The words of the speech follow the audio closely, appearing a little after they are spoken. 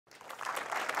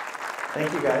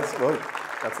Thank you guys. Whoa,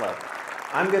 that's loud.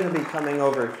 I'm going to be coming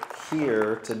over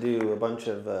here to do a bunch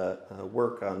of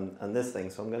work on this thing.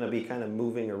 So I'm going to be kind of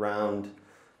moving around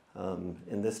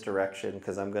in this direction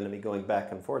because I'm going to be going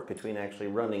back and forth between actually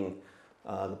running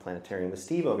the planetarium with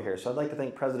Steve over here. So I'd like to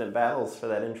thank President Battles for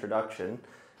that introduction,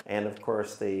 and of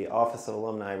course the Office of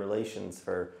Alumni Relations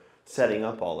for setting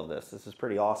up all of this. This is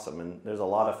pretty awesome, and there's a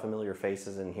lot of familiar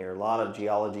faces in here. A lot of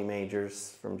geology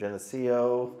majors from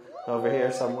Geneseo over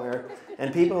here somewhere,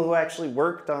 and people who actually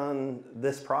worked on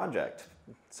this project.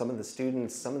 Some of the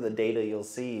students, some of the data you'll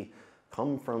see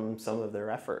come from some of their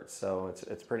efforts, so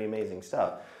it's pretty amazing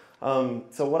stuff.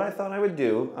 So what I thought I would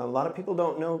do, a lot of people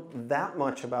don't know that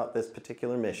much about this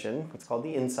particular mission. It's called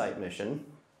the InSight mission,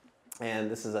 and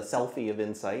this is a selfie of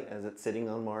InSight as it's sitting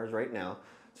on Mars right now.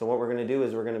 So what we're going to do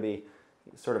is we're going to be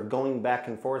sort of going back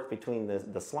and forth between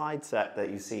the slide set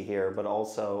that you see here, but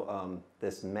also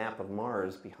this map of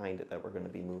Mars behind it that we're going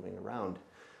to be moving around.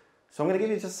 So I'm going to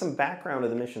give you just some background of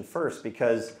the mission first,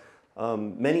 because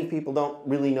many people don't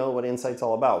really know what InSight's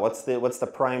all about. What's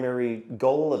the primary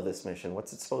goal of this mission?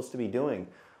 What's it supposed to be doing?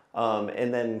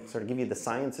 And then sort of give you the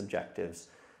science objectives.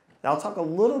 Now I'll talk a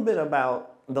little bit about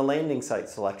the landing site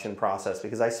selection process,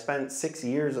 because I spent 6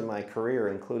 years of my career,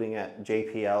 including at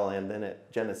JPL and then at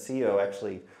Geneseo,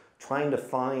 actually trying to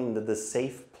find the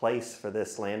safe place for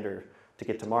this lander to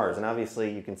get to Mars. And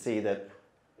obviously you can see that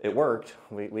it worked.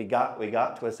 We got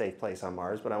to a safe place on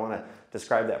Mars, but I want to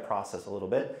describe that process a little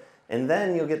bit. And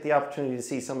then you'll get the opportunity to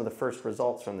see some of the first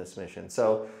results from this mission.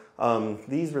 So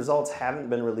these results haven't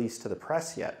been released to the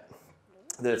press yet.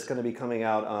 It's going to be coming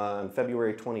out on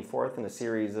February 24th in a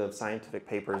series of scientific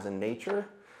papers in Nature.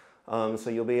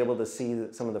 So you'll be able to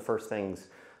see some of the first things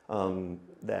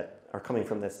that are coming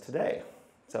from this today.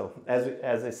 So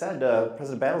as I said,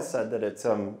 President Battles said that it's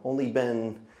only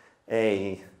been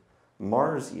a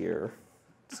Mars year.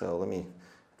 So let me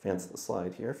advance the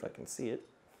slide here if I can see it.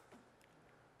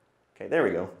 Okay, there we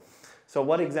go. So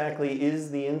what exactly is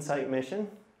the InSight mission?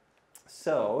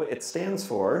 So it stands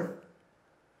for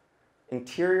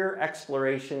Interior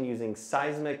Exploration Using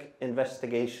Seismic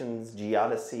Investigations,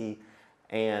 Geodesy,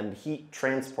 and Heat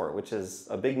Transport, which is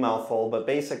a big mouthful, but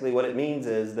basically what it means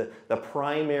is that the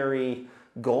primary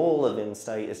goal of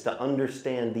InSight is to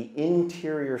understand the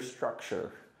interior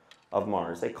structure of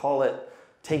Mars. They call it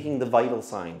taking the vital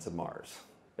signs of Mars,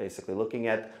 basically looking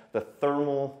at the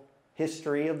thermal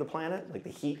history of the planet, like the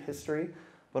heat history,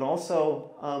 but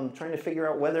also trying to figure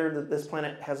out whether this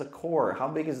planet has a core. How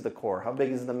big is the core? How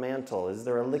big is the mantle? Is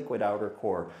there a liquid outer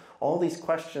core? All these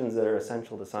questions that are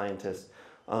essential to scientists.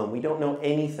 We don't know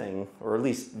anything, or at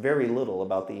least very little,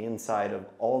 about the inside of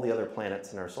all the other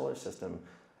planets in our solar system,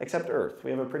 except Earth.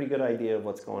 We have a pretty good idea of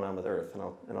what's going on with Earth,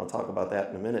 and I'll talk about that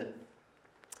in a minute.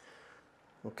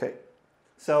 Okay,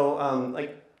 so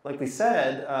like we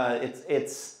said,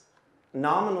 its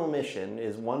nominal mission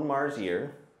is 1 Mars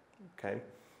year, okay,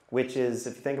 which is,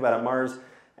 if you think about it, Mars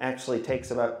actually takes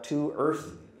about 2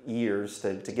 Earth years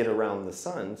to get around the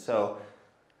sun. So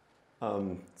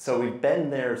we've been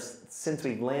there since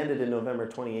we've landed in November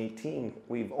 2018.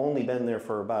 We've only been there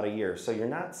for about a year. So you're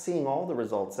not seeing all the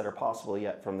results that are possible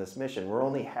yet from this mission. We're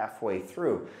only halfway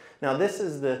through. Now this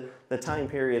is the time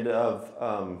period of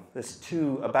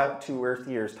about 2 Earth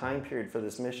years time period for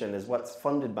this mission is what's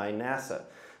funded by NASA.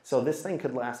 So this thing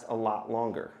could last a lot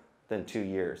longer than 2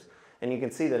 years. And you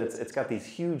can see that it's got these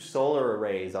huge solar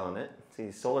arrays on it. See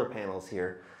these solar panels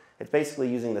here. It's basically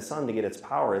using the sun to get its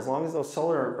power. As long as those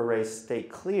solar arrays stay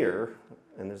clear,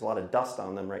 and there's a lot of dust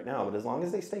on them right now, but as long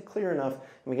as they stay clear enough and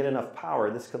we get enough power,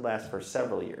 this could last for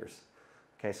several years.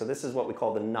 Okay, so this is what we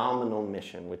call the nominal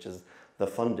mission, which is the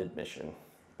funded mission.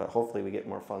 But hopefully we get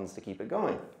more funds to keep it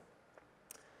going.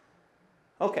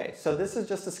 Okay, so this is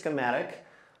just a schematic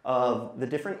of the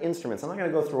different instruments. I'm not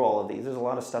going to go through all of these. There's a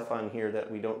lot of stuff on here that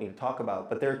we don't need to talk about,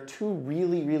 but there are 2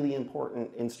 really, really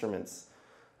important instruments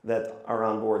that are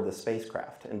on board the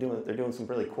spacecraft, and they're doing some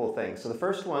really cool things. So the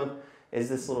first one is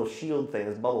this little shield thing,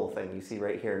 this bubble thing you see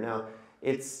right here. Now,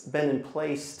 it's been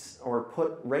placed or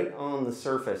put right on the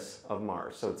surface of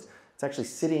Mars. So it's actually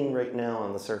sitting right now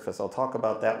on the surface. I'll talk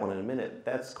about that one in a minute.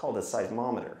 That's called a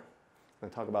seismometer. I'll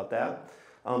talk about that.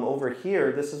 Over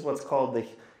here, this is what's called the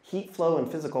Heat Flow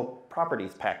and Physical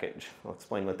Properties package. I'll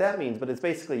explain what that means, but it's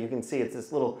basically, you can see it's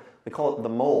this little, we call it the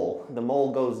mole. The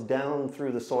mole goes down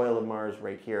through the soil of Mars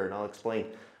right here, and I'll explain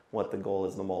what the goal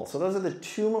is, the mole. So those are the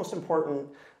 2 most important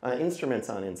instruments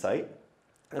on InSight.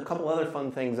 A couple other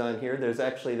fun things on here. There's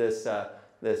actually this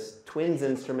TWINS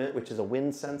instrument, which is a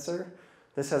wind sensor.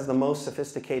 This has the most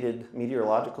sophisticated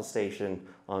meteorological station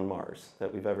on Mars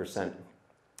that we've ever sent.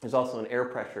 There's also an air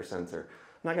pressure sensor.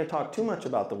 not going to talk too much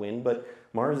about the wind, but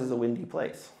Mars is a windy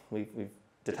place. We've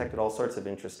detected all sorts of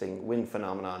interesting wind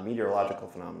phenomenon, meteorological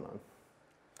phenomenon.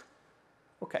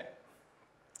 Okay,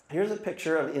 here's a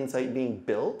picture of InSight being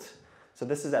built. So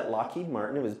this is at Lockheed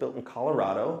Martin. It was built in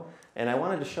Colorado. And I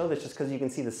wanted to show this just because you can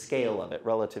see the scale of it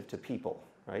relative to people,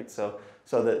 right? So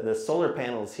the solar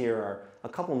panels here are a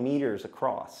couple meters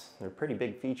across. They're pretty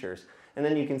big features. And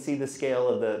then you can see the scale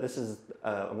of this is,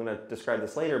 I'm going to describe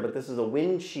this later, but this is a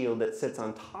wind shield that sits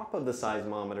on top of the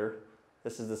seismometer.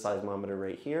 This is the seismometer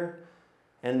right here.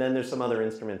 And then there's some other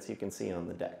instruments you can see on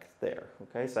the deck there.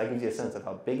 Okay, so that gives you a sense of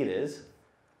how big it is.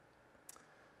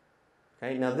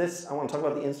 Okay, now I want to talk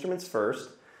about the instruments first,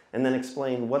 and then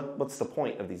explain what's the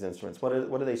point of these instruments. What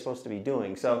are they supposed to be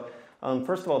doing? So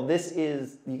first of all, you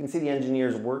can see the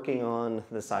engineers working on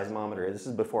the seismometer. This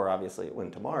is before, obviously, it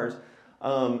went to Mars.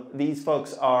 These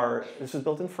folks this was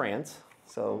built in France.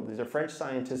 So these are French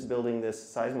scientists building this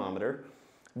seismometer.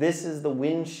 This is the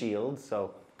wind shield.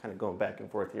 So kind of going back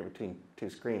and forth here between two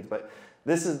screens. But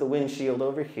this is the wind shield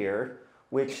over here,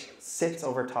 which sits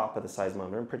over top of the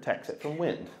seismometer and protects it from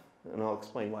wind. And I'll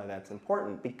explain why that's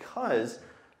important, because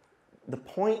the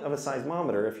point of a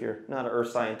seismometer, if you're not an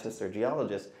earth scientist or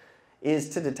geologist, is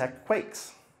to detect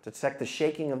quakes, to detect the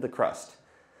shaking of the crust.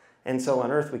 And so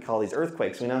on Earth, we call these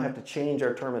earthquakes. We now have to change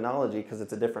our terminology because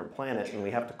it's a different planet, and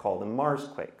we have to call them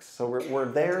Marsquakes. So we're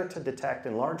there to detect,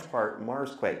 in large part,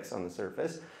 Marsquakes on the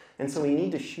surface. And so we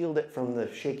need to shield it from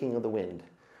the shaking of the wind.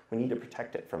 We need to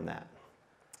protect it from that.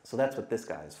 So that's what this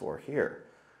guy is for here.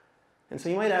 And so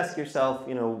you might ask yourself,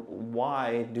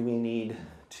 why do we need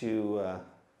to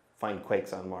find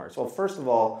quakes on Mars? Well, first of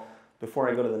all, before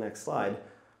I go to the next slide,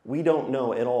 we don't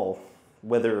know at all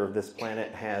whether this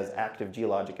planet has active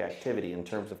geologic activity in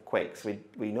terms of quakes.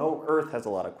 We know Earth has a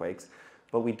lot of quakes,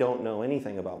 but we don't know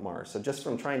anything about Mars. So just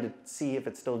from trying to see if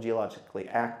it's still geologically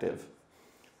active.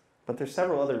 But there's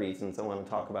several other reasons I want to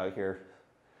talk about here.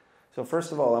 So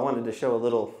first of all, I wanted to show a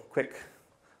little quick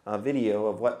video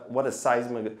of what a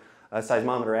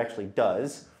seismometer actually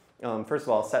does. First of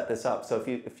all, I'll set this up. So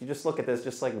if you just look at this,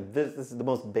 just like this is the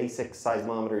most basic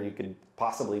seismometer you could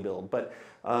possibly build. But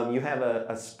you have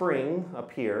a spring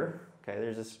up here. Okay,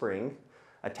 there's a spring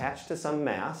attached to some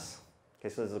mass. Okay,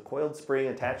 so there's a coiled spring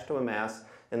attached to a mass,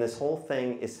 and this whole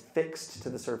thing is fixed to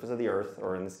the surface of the Earth,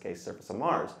 or in this case, surface of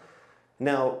Mars.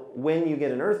 Now, when you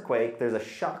get an earthquake, there's a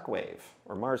shock wave,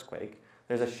 or Marsquake.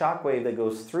 There's a shock wave that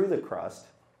goes through the crust,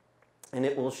 and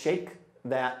it will shake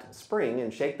that spring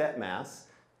and shake that mass.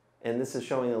 And this is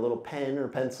showing a little pen or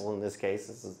pencil in this case.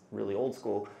 This is really old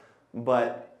school.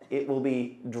 But it will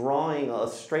be drawing a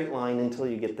straight line until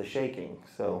you get the shaking.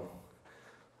 So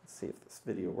let's see if this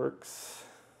video works.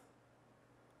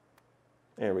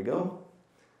 There we go.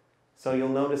 So you'll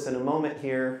notice in a moment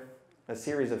here a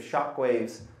series of shock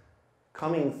waves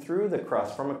coming through the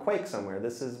crust from a quake somewhere.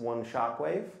 This is one shock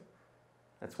wave.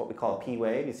 That's what we call a P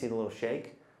wave. You see the little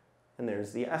shake. And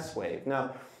there's the S wave.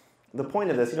 Now, the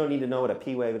point of this, you don't need to know what a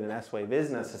P wave and an S wave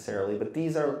is necessarily, but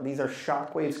these are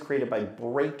shock waves created by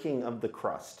breaking of the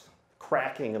crust,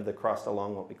 cracking of the crust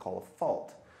along what we call a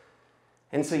fault.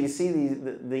 And so you see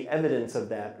the evidence of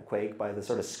that quake by the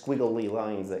sort of squiggly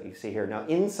lines that you see here. Now,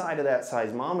 inside of that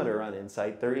seismometer on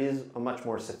InSight, there is a much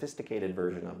more sophisticated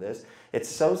version of this. It's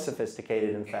so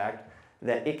sophisticated, in fact,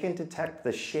 that it can detect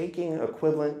the shaking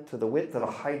equivalent to the width of a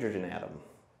hydrogen atom.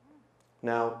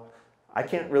 Now, I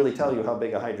can't really tell you how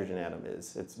big a hydrogen atom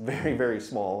is. It's very, very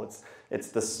small. It's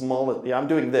the smallest. Yeah, I'm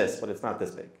doing this, but it's not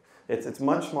this big. It's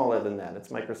much smaller than that. It's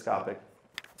microscopic.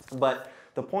 But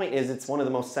the point is, it's one of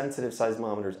the most sensitive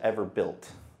seismometers ever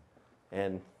built.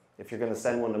 And if you're going to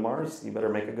send one to Mars, you better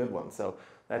make a good one. So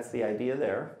that's the idea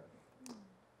there.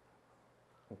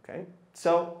 Okay.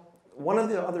 So one of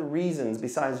the other reasons,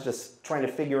 besides just trying to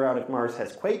figure out if Mars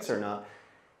has quakes or not,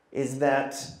 is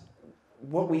that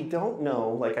what we don't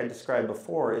know, like I described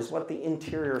before, is what the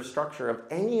interior structure of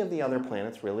any of the other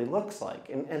planets really looks like.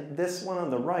 And this one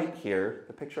on the right here,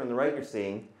 the picture on the right you're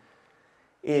seeing,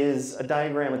 is a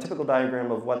diagram, a typical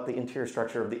diagram of what the interior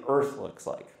structure of the Earth looks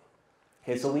like.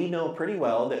 Okay, so we know pretty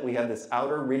well that we have this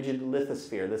outer rigid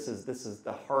lithosphere. This is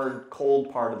the hard,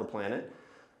 cold part of the planet.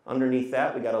 Underneath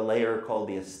that, we got a layer called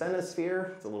the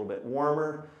asthenosphere. It's a little bit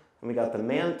warmer. And we got the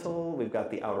mantle, we've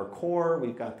got the outer core,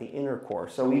 we've got the inner core.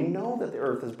 So we know that the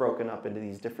Earth is broken up into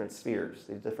these different spheres,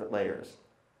 these different layers.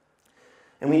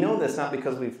 And we know this not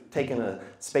because we've taken a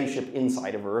spaceship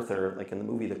inside of Earth, or like in the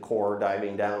movie The Core,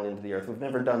 diving down into the Earth. We've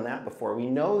never done that before. We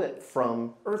know that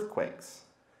from earthquakes.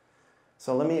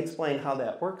 So let me explain how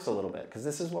that works a little bit, because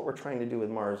this is what we're trying to do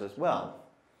with Mars as well.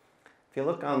 If you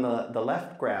look on the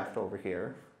left graph over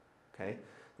here, okay,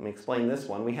 let me explain this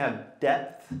one. We have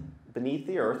depth beneath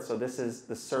the Earth, so this is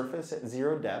the surface at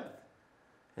 0 depth,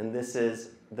 and this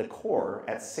is the core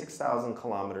at 6,000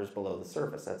 kilometers below the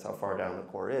surface. That's how far down the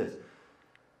core is.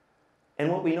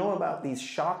 And what we know about these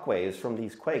shock waves from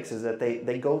these quakes is that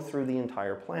they go through the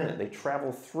entire planet. They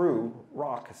travel through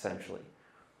rock, essentially.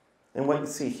 And what you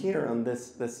see here on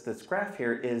this graph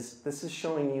here is this is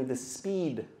showing you the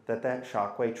speed that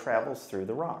shock wave travels through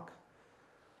the rock.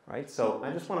 Right? So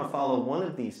I just want to follow one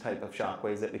of these type of shock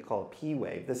waves that we call a P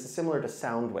wave. This is similar to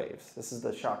sound waves. This is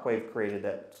the shock wave created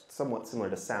that's somewhat similar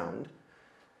to sound.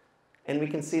 And we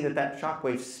can see that shock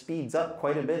wave speeds up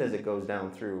quite a bit as it goes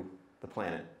down through the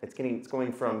planet. It's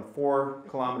going from 4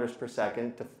 kilometers per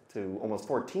second to almost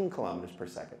 14 kilometers per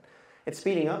second. It's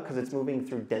speeding up because it's moving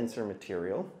through denser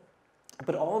material.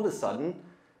 But all of a sudden,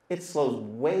 it slows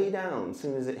way down as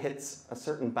soon as it hits a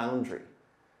certain boundary.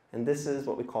 And this is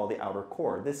what we call the outer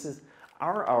core.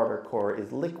 Our outer core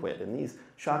is liquid, and these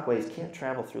shock waves can't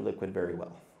travel through liquid very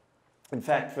well. In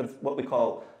fact, for what we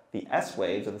call the S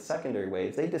waves, or the secondary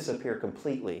waves, they disappear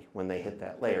completely when they hit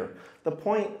that layer. The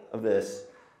point of this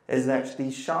is that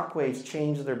these shock waves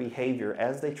change their behavior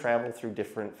as they travel through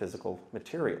different physical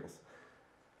materials.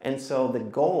 And so the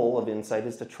goal of InSight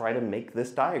is to try to make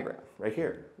this diagram right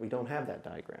here. We don't have that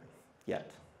diagram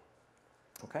yet.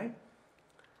 Okay?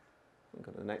 We'll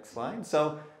go to the next slide.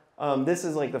 So this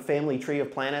is like the family tree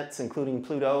of planets, including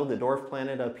Pluto, the dwarf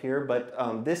planet up here.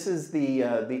 But this is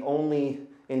the only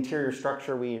interior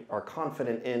structure we are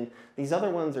confident in. These other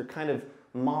ones are kind of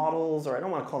models, or I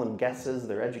don't want to call them guesses.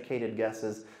 They're educated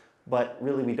guesses. But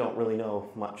really, we don't really know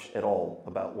much at all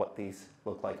about what these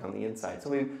look like on the inside. So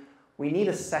we need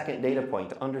a second data point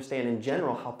to understand in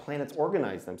general how planets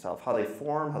organize themselves, how they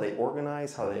form, how they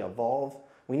organize, how they evolve.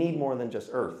 We need more than just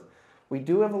Earth. We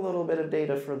do have a little bit of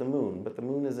data for the moon, but the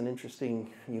moon is an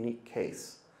interesting, unique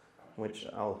case, which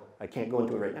I can't go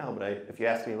into it right now, but if you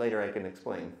ask me later, I can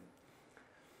explain.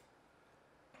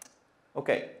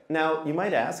 Okay, now you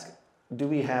might ask, do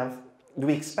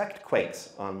we expect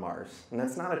quakes on Mars? And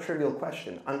that's not a trivial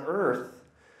question. On Earth,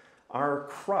 our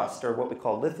crust, or what we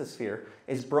call lithosphere,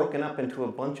 is broken up into a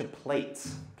bunch of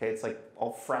plates. Okay, it's like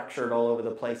all fractured all over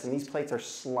the place, and these plates are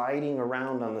sliding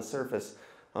around on the surface.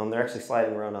 They're actually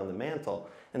sliding around on the mantle,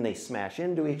 and they smash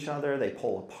into each other, they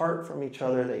pull apart from each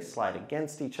other, they slide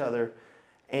against each other,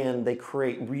 and they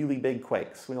create really big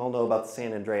quakes. We all know about the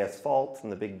San Andreas Fault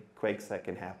and the big quakes that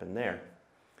can happen there.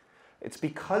 It's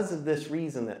because of this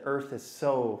reason that Earth is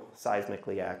so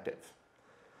seismically active.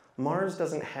 Mars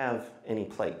doesn't have any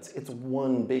plates. It's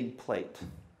one big plate,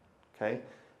 okay?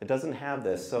 It doesn't have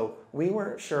this, so we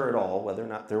weren't sure at all whether or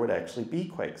not there would actually be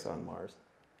quakes on Mars.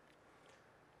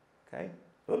 Okay?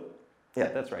 Oop. Yeah,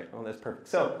 that's right. Oh, that's perfect.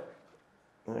 So,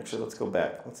 actually, let's go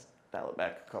back. Let's dial it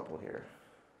back a couple here.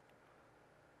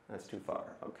 That's too far.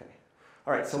 Okay.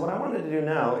 All right, so what I wanted to do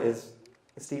now is,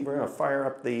 Steve, we're going to fire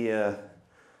up the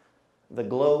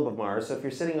globe of Mars. So if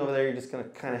you're sitting over there, you're just going to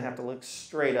kind of have to look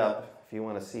straight up if you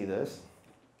want to see this.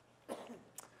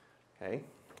 Okay,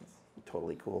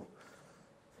 totally cool.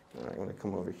 All right, I'm going to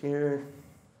come over here.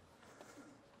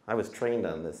 I was trained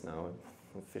on this now,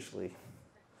 officially.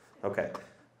 Okay,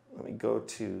 let me go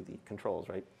to the controls,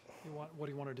 right? What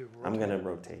do you want to do? Rotate? I'm going to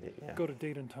rotate it, yeah. Go to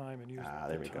date and time and use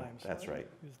there we go. That's right.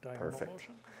 Use diagonal Perfect.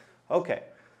 motion. Okay,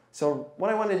 so what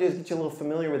I want to do is get you a little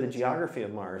familiar with the geography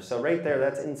of Mars. So right there,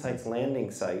 that's InSight's landing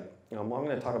site. I'm going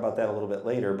to talk about that a little bit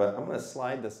later, but I'm going to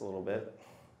slide this a little bit.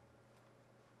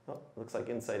 Oh, looks like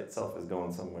InSight itself is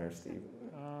going somewhere, Steve.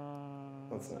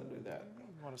 Let's not do that.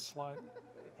 You want to slide?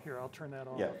 Here, I'll turn that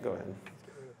on. Yeah, go ahead. Let's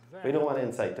get rid of that. We don't want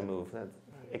InSight to move.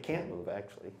 It can't move,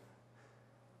 actually.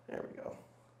 There we go.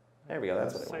 There we go.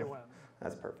 That's what I want.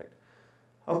 That's perfect.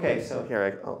 Okay, so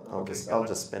here I'll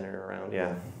just spin it around.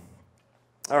 Yeah.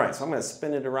 All right, so I'm going to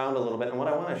spin it around a little bit, and what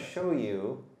I want to show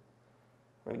you,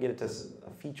 we're going to get it to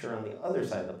a feature on the other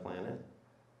side of the planet.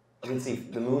 You can see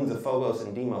the moons of Phobos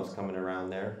and Deimos coming around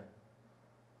there,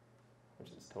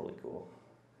 which is totally cool.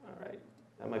 All right,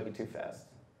 that might be too fast.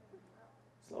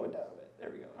 Slow it down a bit. There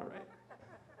we go. All right.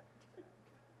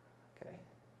 Okay.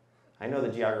 I know the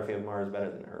geography of Mars better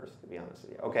than Earth, to be honest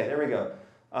with you. Okay, there we go.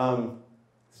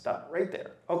 Stop right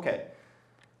there. Okay.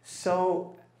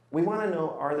 So we want to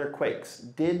know, are there quakes?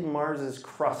 Did Mars's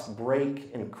crust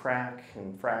break and crack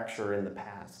and fracture in the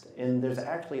past? And there's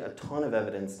actually a ton of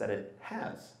evidence that it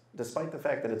has. Despite the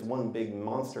fact that it's one big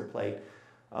monster plate,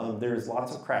 there's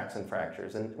lots of cracks and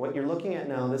fractures. And what you're looking at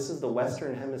now, this is the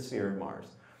western hemisphere of Mars.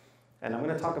 And I'm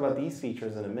going to talk about these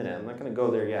features in a minute. I'm not going to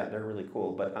go there yet. They're really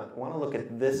cool. But I want to look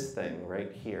at this thing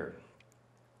right here.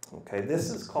 Okay, this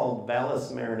is called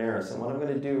Valles Marineris. And what I'm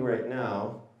going to do right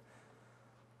now,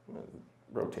 I'm going to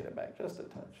rotate it back just a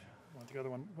touch. Want the other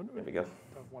one. There we go.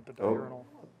 I want the Oh. diurnal.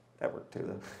 That worked too,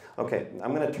 though. Okay,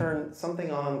 I'm going to turn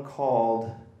something on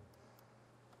called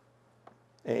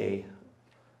a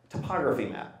topography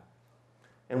map.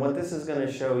 And what this is going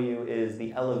to show you is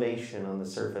the elevation on the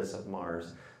surface of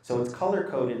Mars. So it's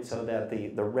color-coded so that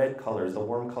the red colors, the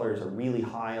warm colors, are really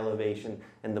high elevation,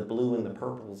 and the blue and the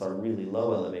purples are really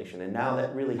low elevation. And now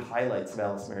that really highlights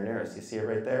Valles Marineris. You see it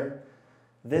right there?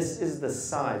 This is the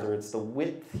size, or it's the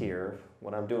width here,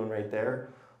 what I'm doing right there,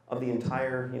 of the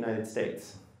entire United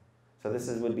States. So this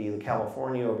would be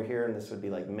California over here, and this would be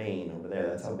like Maine over there.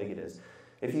 That's how big it is.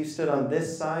 If you stood on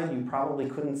this side, you probably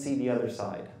couldn't see the other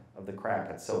side of the crack.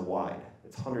 It's so wide.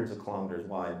 It's hundreds of kilometers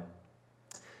wide.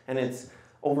 And it's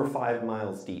over 5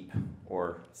 miles deep,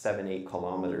 or 7, 8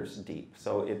 kilometers deep.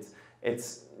 So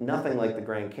it's nothing like the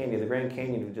Grand Canyon. The Grand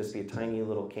Canyon would just be a tiny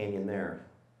little canyon there,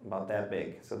 about that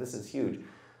big. So this is huge.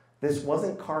 This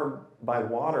wasn't carved by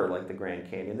water like the Grand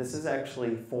Canyon. This is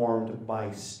actually formed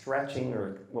by stretching,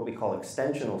 or what we call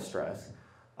extensional stress,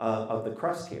 of the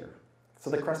crust here. So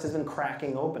the crust has been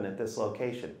cracking open at this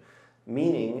location.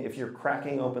 Meaning, if you're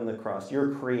cracking open the crust,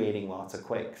 you're creating lots of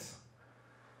quakes.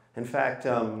 In fact,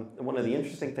 one of the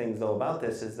interesting things, though, about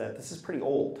this is that this is pretty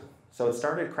old. So it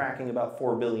started cracking about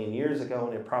 4 billion years ago,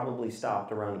 and it probably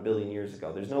stopped around 1 billion years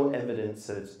ago. There's no evidence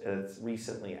that it's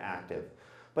recently active.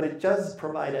 But it does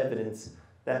provide evidence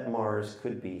that Mars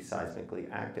could be seismically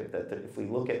active, that if we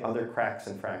look at other cracks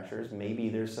and fractures, maybe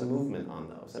there's some movement on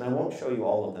those. And I won't show you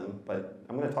all of them, but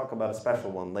I'm going to talk about a special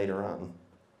one later on.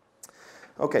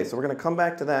 Okay, so we're going to come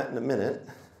back to that in a minute.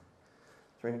 So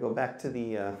we're going to go back to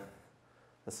the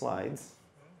slides.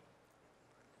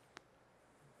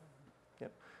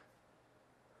 Yep.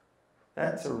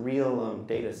 That's a real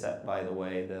data set, by the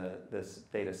way, this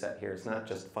data set here. It's not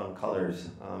just fun colors.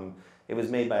 It was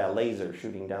made by a laser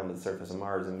shooting down to the surface of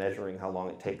Mars and measuring how long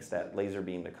it takes that laser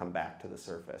beam to come back to the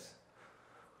surface.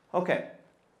 Okay,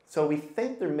 so we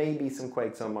think there may be some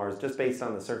quakes on Mars just based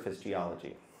on the surface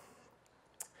geology.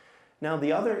 Now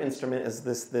the other instrument is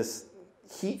this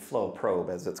heat flow probe,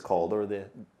 as it's called, or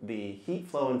the heat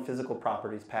flow and physical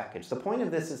properties package. The point of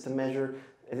this is to measure,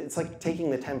 it's like taking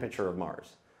the temperature of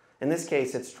Mars. In this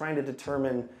case, it's trying to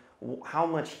determine how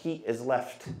much heat is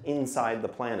left inside the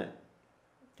planet.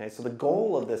 Okay, so the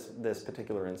goal of this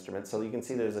particular instrument, so you can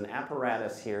see there's an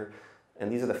apparatus here,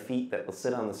 and these are the feet that will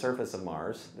sit on the surface of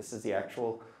Mars. This is the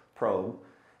actual probe.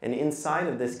 And inside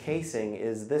of this casing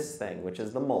is this thing, which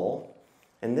is the mole.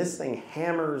 And this thing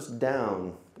hammers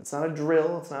down. It's not a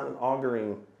drill, it's not an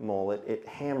augering mole, it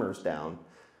hammers down.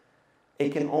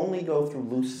 It can only go through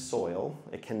loose soil.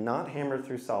 It cannot hammer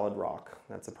through solid rock.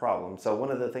 That's a problem. So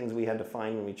one of the things we had to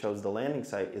find when we chose the landing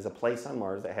site is a place on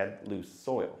Mars that had loose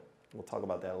soil. We'll talk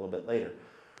about that a little bit later.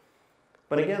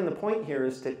 But again, the point here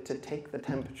is to take the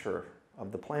temperature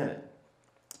of the planet.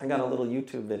 I got a little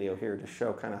YouTube video here to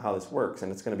show kind of how this works,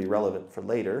 and it's going to be relevant for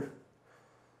later.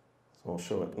 So I'll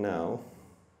show it now.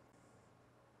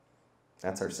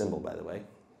 That's our symbol, by the way.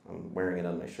 I'm wearing it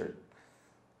on my shirt.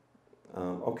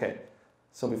 Okay,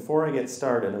 so before I get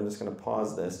started, I'm just going to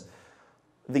pause this.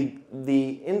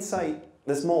 The inside,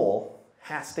 this mole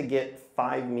has to get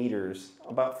 5 meters,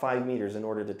 about 5 meters, in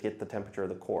order to get the temperature of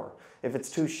the core. If it's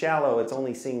too shallow, it's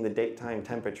only seeing the daytime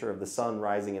temperature of the sun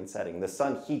rising and setting. The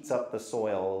sun heats up the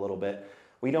soil a little bit.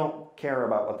 We don't care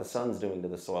about what the sun's doing to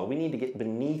the soil. We need to get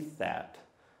beneath that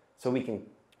so we can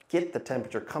get the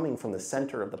temperature coming from the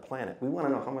center of the planet. We want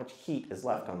to know how much heat is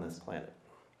left on this planet.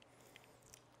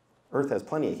 Earth has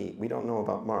plenty of heat. We don't know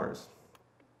about Mars.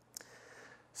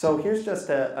 So here's just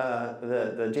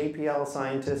the JPL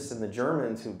scientists and the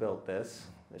Germans who built this.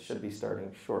 It should be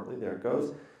starting shortly. There it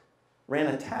goes. Ran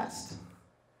a test.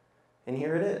 And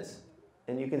here it is.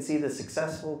 And you can see the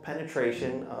successful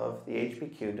penetration of the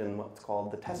HB cubed in what's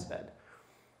called the test bed.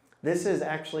 This is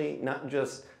actually not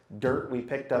just dirt we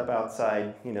picked up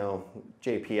outside,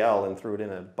 JPL and threw it in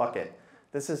a bucket.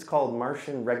 This is called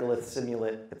Martian regolith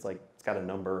simulate. It's got a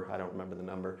number. I don't remember the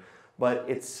number. But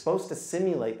it's supposed to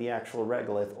simulate the actual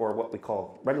regolith, or what we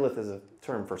call, regolith is a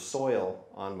term for soil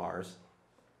on Mars.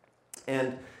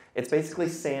 And it's basically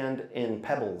sand in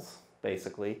pebbles,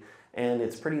 basically. And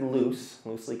it's pretty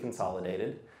loosely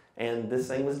consolidated. And this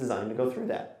thing was designed to go through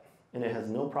that. And it has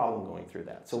no problem going through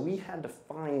that. So we had to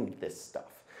find this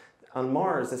stuff. On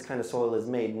Mars, this kind of soil is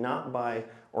made not by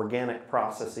organic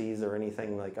processes or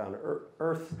anything like on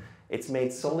Earth. It's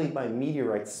made solely by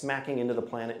meteorites smacking into the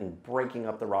planet and breaking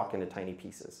up the rock into tiny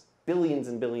pieces. Billions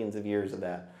and billions of years of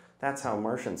that. That's how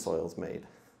Martian soil is made.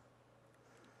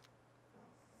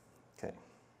 Okay.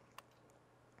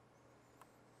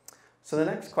 So the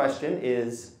next question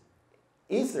is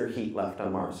there heat left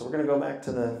on Mars? So we're going to go back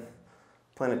to the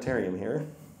Planetarium here.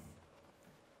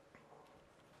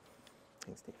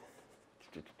 Thanks,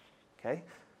 Steve. Okay.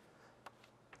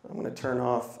 I'm going to turn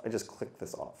off, I just clicked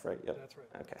this off, right? Yep. That's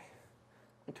right. Okay.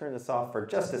 I'll turn this off for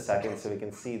just a second so we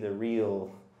can see the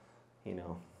real,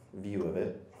 view of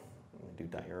it. I'm going to do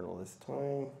diurnal this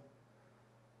time.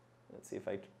 Let's see if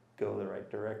I go the right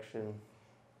direction.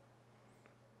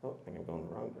 Oh, I think I'm going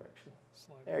the wrong direction.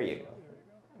 There you go.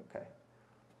 Okay.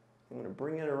 I'm going to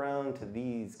bring it around to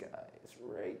these guys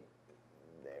right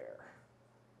there.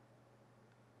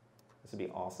 This would be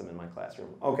awesome in my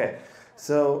classroom. Okay,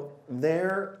 so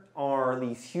there are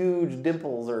these huge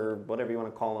dimples, or whatever you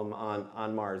want to call them,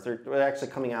 on Mars. They're actually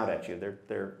coming out at you.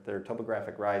 They're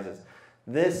topographic rises.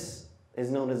 This is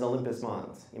known as Olympus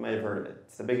Mons. You might have heard of it.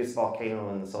 It's the biggest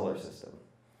volcano in the solar system.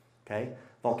 Okay?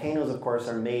 Volcanoes, of course,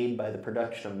 are made by the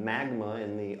production of magma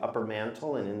in the upper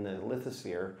mantle and in the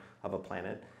lithosphere of a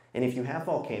planet. And if you have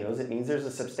volcanoes, it means there's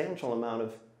a substantial amount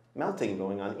of melting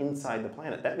going on inside the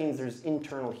planet. That means there's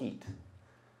internal heat.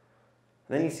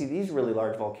 And then you see these really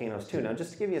large volcanoes too. Now,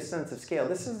 just to give you a sense of scale,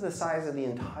 this is the size of the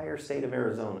entire state of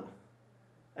Arizona.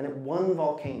 And at one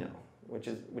volcano, which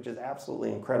is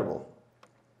absolutely incredible.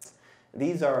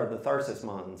 These are the Tharsis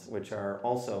Mons, which are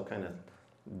also kind of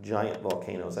giant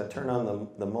volcanoes. I turn on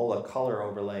the MOLA color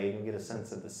overlay and you get a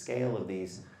sense of the scale of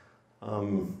these.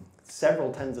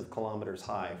 Several tens of kilometers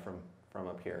high from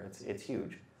up here. It's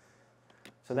huge.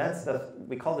 So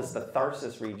we call this the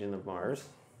Tharsis region of Mars.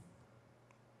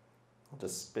 I'll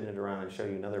just spin it around and show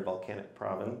you another volcanic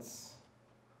province.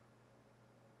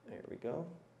 There we go.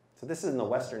 So this is in the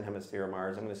western hemisphere of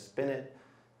Mars. I'm going to spin it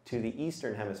to the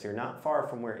eastern hemisphere, not far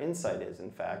from where Insight is,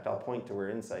 in fact. I'll point to where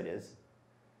Insight is.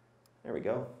 There we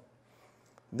go.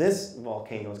 This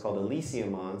volcano is called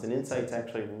Elysium Mons, and Insight's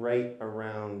actually right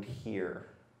around here.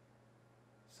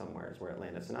 Somewhere is where it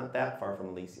landed, so not that far from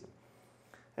Elysium.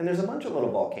 And there's a bunch of little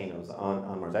volcanoes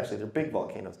on Mars. Actually, they're big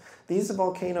volcanoes. These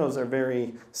volcanoes are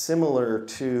very similar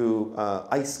to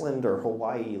Iceland or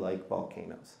Hawaii-like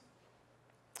volcanoes.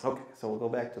 Okay, so we'll go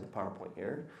back to the PowerPoint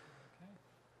here.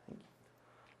 Thank you.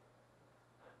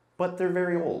 But they're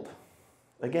very old.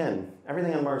 Again,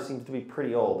 everything on Mars seems to be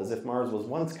pretty old, as if Mars was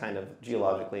once kind of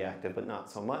geologically active, but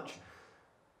not so much.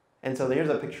 And so here's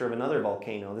a picture of another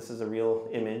volcano. This is a real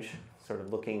image, sort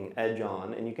of looking edge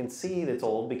on, and you can see that it's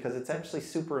old because it's actually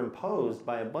superimposed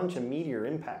by a bunch of meteor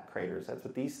impact craters. That's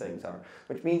what these things are,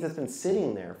 which means it's been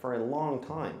sitting there for a long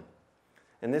time.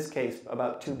 In this case,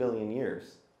 about 2 billion years.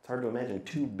 It's hard to imagine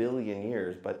 2 billion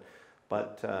years, but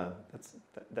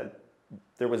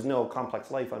there was no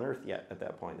complex life on Earth yet at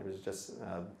that point. There was just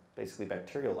basically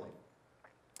bacterial life.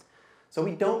 So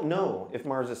we don't know if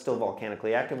Mars is still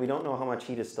volcanically active. We don't know how much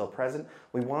heat is still present.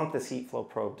 We want this heat flow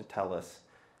probe to tell us.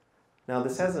 Now,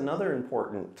 this has another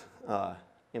important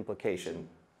implication.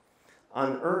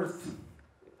 On Earth,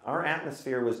 our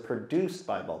atmosphere was produced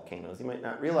by volcanoes. You might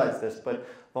not realize this, but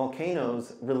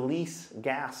volcanoes release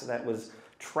gas that was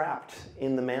trapped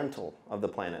in the mantle of the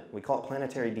planet. We call it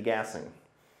planetary degassing.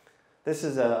 This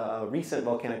is a recent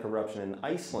volcanic eruption in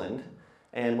Iceland,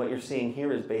 and what you're seeing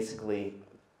here is basically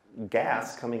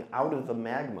gas coming out of the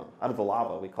magma, out of the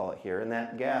lava, we call it here, and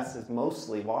that gas is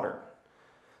mostly water.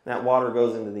 That water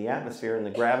goes into the atmosphere, and the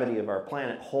gravity of our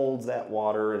planet holds that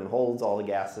water and holds all the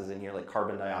gases in here, like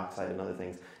carbon dioxide and other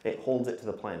things. It holds it to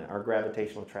the planet. Our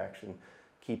gravitational attraction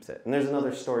keeps it. And there's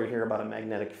another story here about a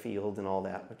magnetic field and all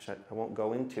that, which I won't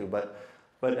go into, but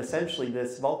essentially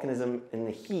this volcanism in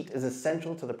the heat is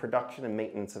essential to the production and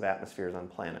maintenance of atmospheres on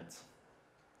planets.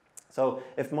 So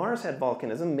if Mars had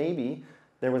volcanism, maybe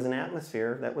there was an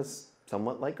atmosphere that was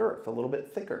somewhat like Earth, a little bit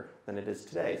thicker than it is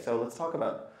today. So let's talk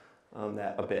about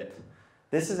that a bit.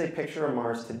 This is a picture of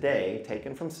Mars today,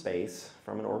 taken from space,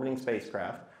 from an orbiting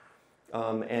spacecraft.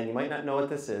 And you might not know what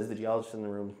this is. The geologists in the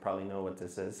room probably know what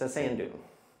this is. It's a sand dune.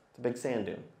 It's a big sand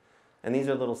dune. And these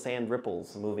are little sand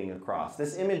ripples moving across.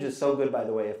 This image is so good, by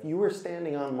the way. If you were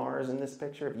standing on Mars in this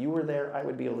picture, if you were there, I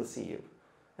would be able to see you.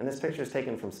 And this picture is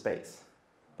taken from space,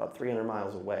 about 300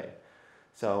 miles away.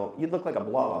 So you'd look like a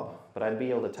blob, but I'd be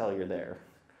able to tell you're there.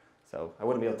 So I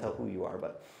wouldn't be able to tell who you are,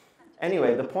 but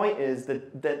anyway, the point is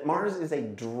that Mars is a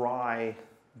dry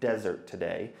desert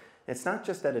today. It's not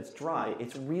just that it's dry,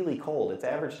 it's really cold. Its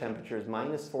average temperature is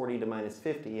 -40 to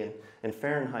 -50, and in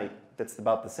Fahrenheit, that's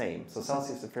about the same. So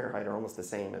Celsius and Fahrenheit are almost the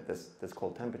same at this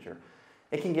cold temperature.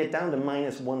 It can get down to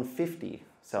 -150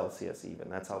 Celsius even,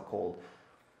 that's how cold.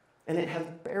 And it has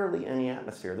barely any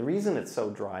atmosphere. The reason it's so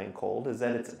dry and cold is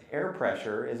that its air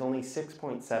pressure is only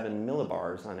 6.7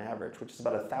 millibars on average, which is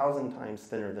about 1,000 times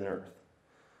thinner than Earth.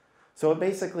 So it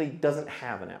basically doesn't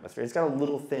have an atmosphere. It's got a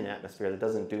little thin atmosphere that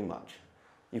doesn't do much.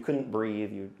 You couldn't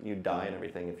breathe, you'd die and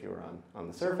everything if you were on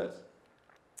the surface.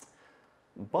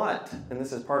 But, and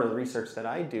this is part of the research that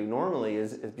I do normally,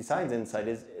 is besides InSight,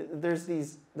 is there's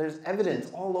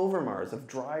evidence all over Mars of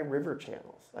dry river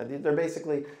channels. They're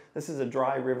basically, this is a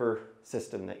dry river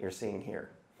system that you're seeing here,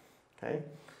 okay?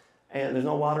 And there's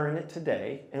no water in it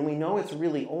today, and we know it's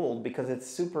really old because it's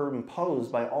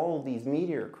superimposed by all of these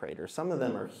meteor craters. Some of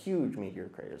them are huge meteor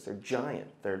craters. They're giant.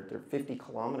 They're 50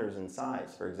 kilometers in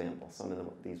size, for example, some of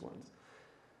these ones.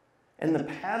 And the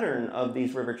pattern of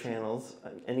these river channels,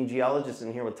 any geologist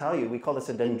in here will tell you, we call this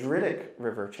a dendritic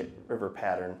river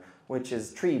pattern, which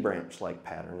is tree branch-like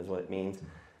pattern is what it means.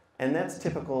 And that's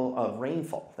typical of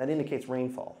rainfall. That indicates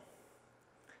rainfall.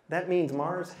 That means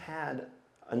Mars had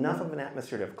enough of an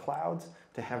atmosphere to have clouds,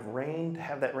 to have rain, to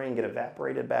have that rain get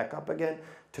evaporated back up again,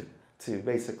 to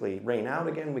basically rain out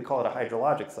again. We call it a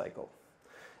hydrologic cycle.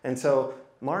 And so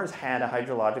Mars had a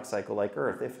hydrologic cycle like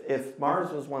Earth. If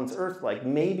Mars was once Earth-like,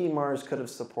 maybe Mars could have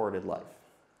supported life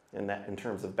in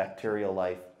terms of bacterial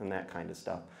life and that kind of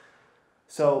stuff.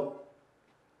 So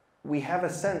we have a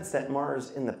sense that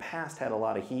Mars in the past had a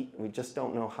lot of heat. We just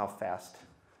don't know how fast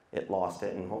it lost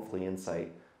it, and hopefully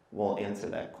InSight will answer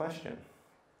that question.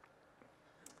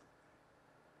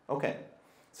 Okay,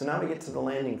 so now we get to the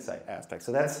landing site aspect.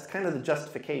 So that's kind of the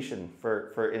justification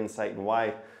for InSight and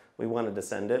why we wanted to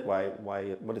send it,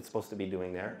 what it's supposed to be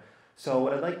doing there. So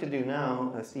what I'd like to do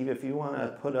now, Steve, if you want to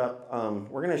put up,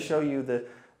 we're going to show you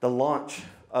the launch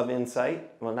of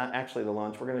InSight. Well, not actually the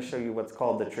launch. We're going to show you what's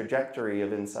called the trajectory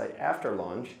of InSight after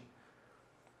launch.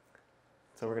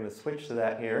 So we're going to switch to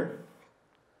that here.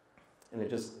 And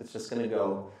it's just going to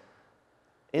go.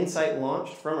 InSight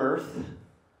launched from Earth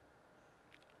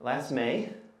last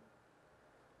May.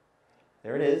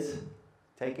 There it is,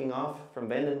 taking off from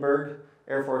Vandenberg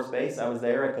Air Force Base. I was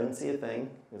there. I couldn't see a thing.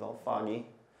 It was all foggy.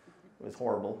 It was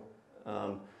horrible.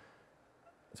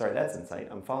 Sorry, that's InSight.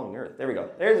 I'm following Earth. There we go.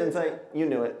 There's InSight. You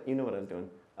knew it. You knew what I was doing.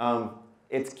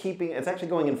 It's actually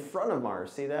going in front of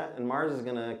Mars. See that? And Mars is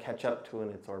going to catch up to in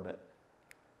its orbit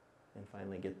and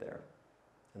finally get there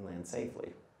and land safely.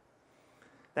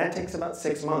 That takes about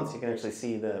 6 months. You can actually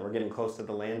see we're getting close to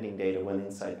the landing date of when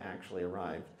InSight actually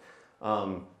arrived.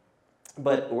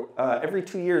 But every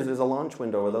 2 years there's a launch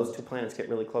window where those two planets get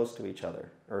really close to each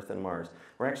other, Earth and Mars.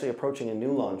 We're actually approaching a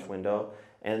new launch window,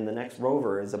 and the next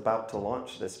rover is about to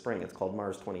launch this spring. It's called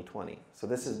Mars 2020. So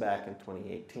this is back in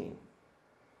 2018.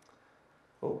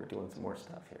 Oh, we're doing some more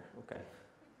stuff here. Okay.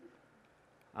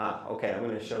 Okay, I'm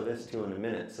going to show this to you in a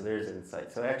minute. So there's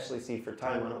InSight. So actually, see, for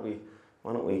time,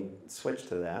 why don't we switch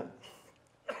to that?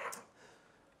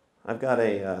 I've got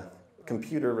a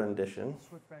computer rendition.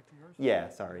 Switch back to yours? Yeah,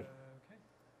 sorry. Okay.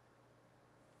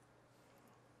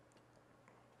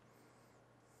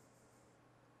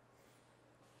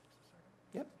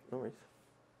 Yep, no worries.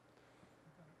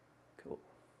 Cool.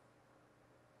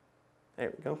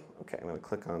 There we go. Okay, I'm going to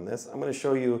click on this. I'm going to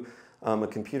show you a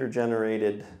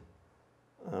computer-generated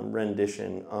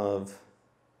rendition of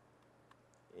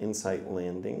InSight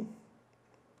landing.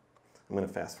 I'm going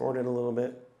to fast forward it a little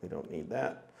bit. We don't need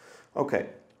that. Okay.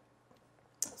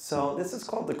 So this is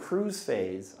called the cruise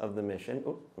phase of the mission.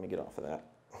 Oh, let me get off of that.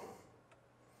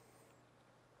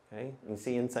 Okay, you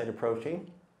see InSight approaching.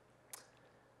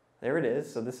 There it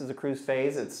is. So this is a cruise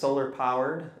phase. It's solar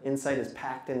powered. InSight is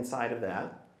packed inside of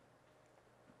that.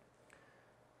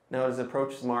 Now as it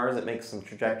approaches Mars, it makes some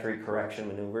trajectory correction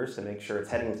maneuvers to make sure it's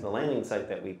heading to the landing site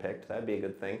that we picked. That'd be a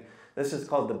good thing. This is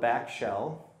called the back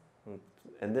shell,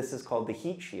 and this is called the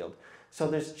heat shield. So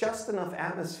there's just enough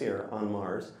atmosphere on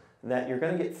Mars that you're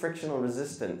going to get frictional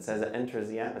resistance as it enters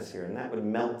the atmosphere, and that would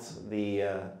melt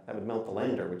the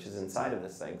lander, which is inside of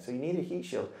this thing. So you need a heat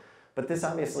shield, but this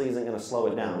obviously isn't going to slow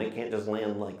it down. It can't just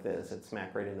land like this. It'd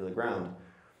smack right into the ground.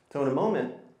 So in a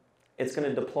moment, it's going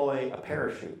to deploy a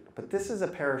parachute, but this is a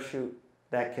parachute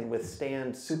that can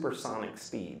withstand supersonic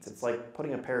speeds. It's like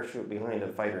putting a parachute behind a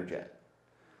fighter jet.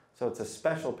 So it's a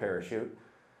special parachute.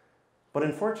 But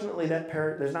unfortunately,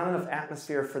 there's not enough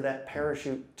atmosphere for that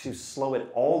parachute to slow it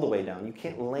all the way down. You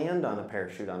can't land on a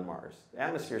parachute on Mars. The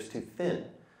atmosphere is too thin.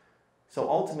 So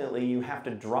ultimately, you have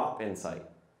to drop InSight.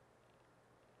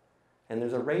 And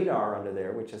there's a radar under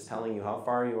there, which is telling you how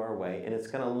far you are away, and it's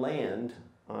going to land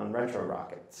on retro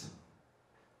rockets.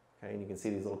 Okay, and you can see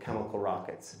these little chemical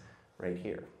rockets right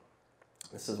here.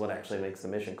 This is what actually makes the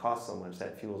mission cost so much.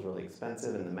 That fuel is really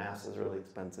expensive, and the mass is really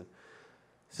expensive.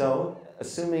 So,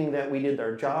 assuming that we did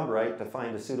our job right to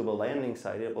find a suitable landing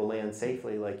site, it will land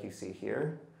safely like you see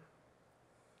here.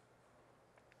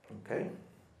 Okay.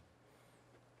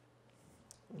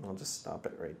 I'll just stop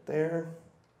it right there.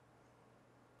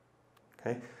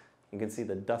 Okay. You can see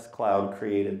the dust cloud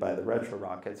created by the retro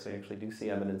rockets. So you actually do see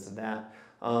evidence of that.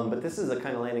 But this is the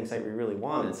kind of landing site we really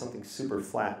wanted, something super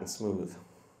flat and smooth.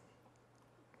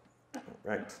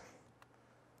 Right.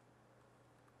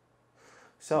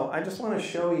 So I just want to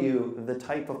show you the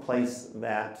type of place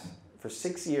that for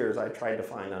 6 years I tried to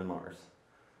find on Mars.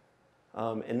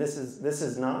 And this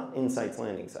is not InSight's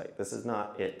landing site. This is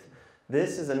not it.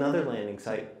 This is another landing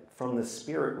site from the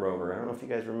Spirit rover. I don't know if you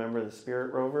guys remember the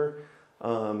Spirit rover.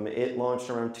 It launched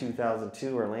around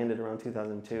 2002 or landed around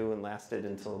 2002 and lasted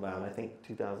until about, I think,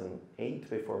 2008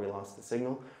 before we lost the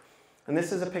signal. And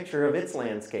this is a picture of its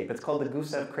landscape. It's called the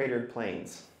Gusev Cratered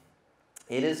Plains.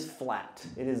 It is flat.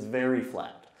 It is very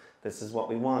flat. This is what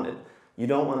we wanted. You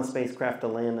don't want a spacecraft to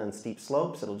land on steep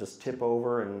slopes. It'll just tip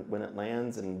over and when it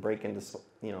lands and break into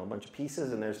a bunch of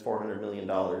pieces, and there's $400 million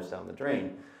down the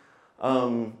drain.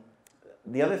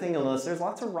 The other thing you'll notice, there's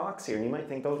lots of rocks here, and you might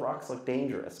think those rocks look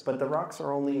dangerous, but the rocks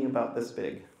are only about this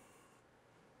big.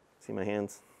 See my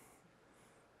hands?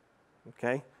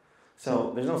 Okay.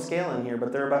 So there's no scale in here,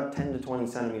 but they're about 10 to 20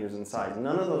 centimeters in size.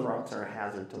 None of those rocks are a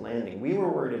hazard to landing. We were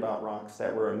worried about rocks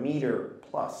that were 1 meter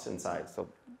plus in size, so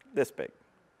this big.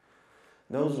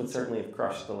 Those would certainly have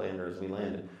crushed the lander as we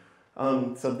landed.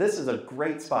 So this is a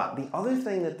great spot. The other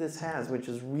thing that this has, which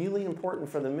is really important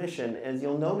for the mission, is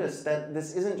you'll notice that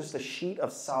this isn't just a sheet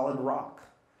of solid rock.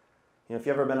 If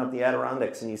you've ever been up the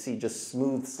Adirondacks and you see just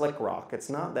smooth, slick rock, it's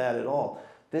not that at all.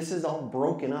 This is all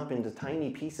broken up into tiny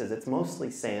pieces. It's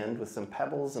mostly sand with some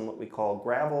pebbles and what we call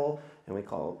gravel, and we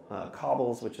call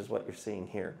cobbles, which is what you're seeing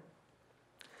here.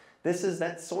 This is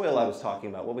that soil I was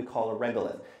talking about, what we call a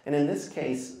regolith. And in this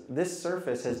case, this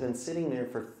surface has been sitting there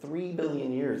for 3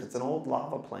 billion years. It's an old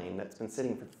lava plain that's been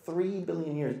sitting for 3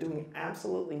 billion years, doing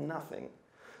absolutely nothing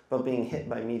but being hit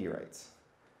by meteorites,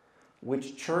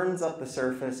 which churns up the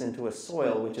surface into a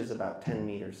soil which is about 10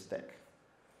 meters thick.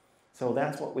 So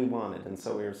that's what we wanted. And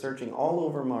so we were searching all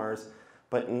over Mars,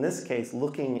 but in this case,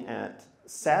 looking at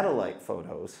satellite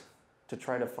photos to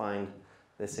try to find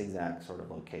this exact sort of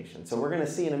location. So we're going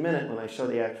to see in a minute when I show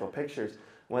the actual pictures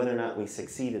whether or not we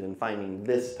succeeded in finding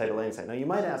this type of landing site. Now you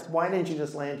might ask, why didn't you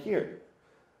just land here?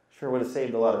 Sure would have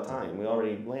saved a lot of time. We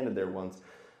already landed there once.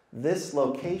 This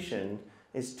location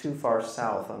is too far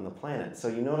south on the planet. So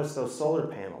you notice those solar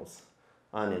panels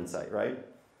on InSight, right?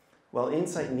 Well,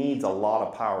 InSight needs a lot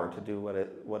of power to do what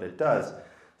it does.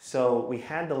 So we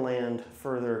had to land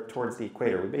further towards the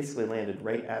equator. We basically landed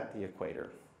right at the equator.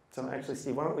 So actually,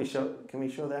 Steve, why don't we can we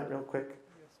show that real quick?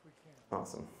 Yes, we can.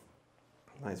 Awesome.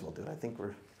 Might as well do it. I think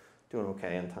we're doing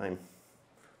okay on time.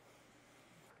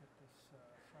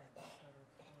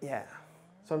 Yeah.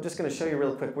 So I'm just going to show you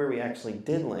real quick where we actually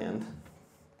did land.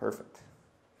 Perfect.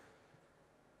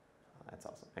 That's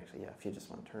awesome. Actually, yeah, if you just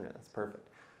want to turn it, that's perfect.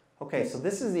 Okay, so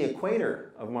this is the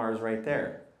equator of Mars right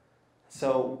there.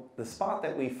 So the spot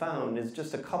that we found is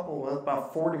just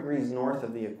about 4 degrees north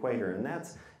of the equator, and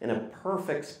that's in a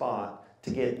perfect spot to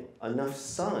get enough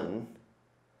sun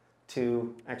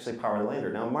to actually power the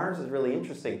lander. Now Mars is really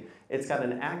interesting. It's got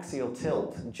an axial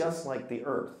tilt, just like the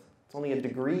Earth. It's only a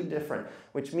degree different,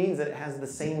 which means that it has the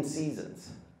same seasons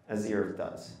as the Earth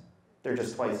does. They're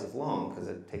just twice as long because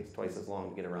it takes twice as long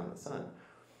to get around the sun.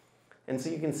 And so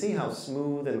you can see how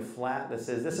smooth and flat this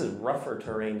is. This is rougher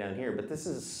terrain down here, but this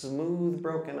is a smooth,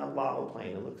 broken up lava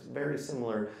plain. It looks very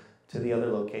similar to the other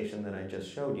location that I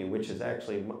just showed you, which is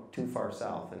actually too far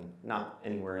south and not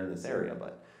anywhere in this area.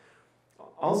 But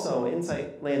also,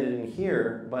 InSight landed in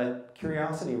here, but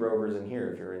Curiosity rover's in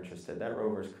here if you're interested. That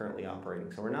rover is currently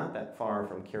operating. So we're not that far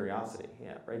from Curiosity.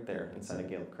 Yeah, right there inside a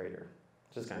Gale crater,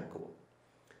 which is kind of cool.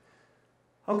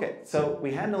 Okay, so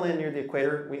we had to land near the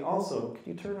equator. We also, could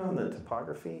you turn on the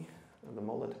topography, the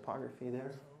MOLA topography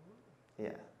there?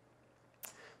 Yeah.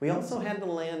 We also had to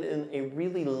land in a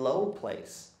really low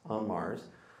place on Mars.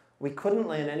 We couldn't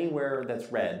land anywhere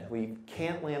that's red. We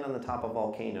can't land on the top of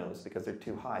volcanoes because they're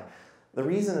too high. The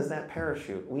reason is that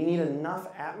parachute. We need enough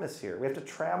atmosphere. We have to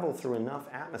travel through enough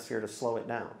atmosphere to slow it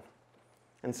down.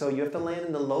 And so you have to land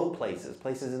in the low places,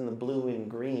 places in the blue and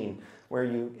green, where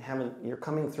you're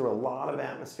coming through a lot of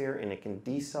atmosphere and it can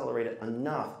decelerate it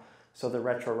enough so the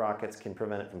retro rockets can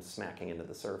prevent it from smacking into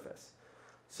the surface.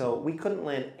 So we couldn't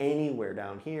land anywhere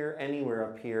down here, anywhere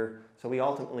up here. So we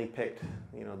ultimately picked,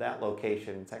 that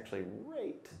location. It's actually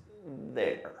right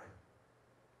there.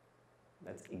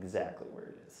 That's exactly where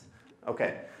it is.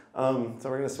 Okay, so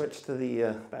we're going to switch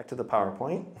to back to the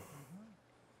PowerPoint.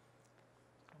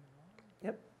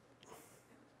 Yep.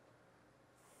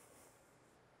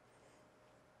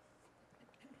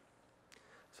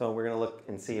 So we're going to look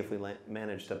and see if we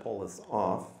manage to pull this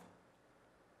off.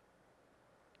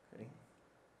 Okay.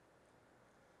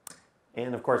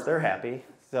 And of course, they're happy.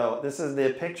 So this is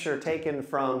the picture taken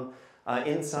from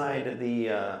inside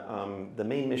the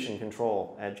main mission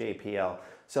control at JPL.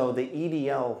 So the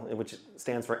EDL, which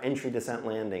stands for Entry, Descent,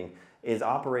 Landing, is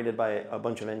operated by a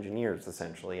bunch of engineers,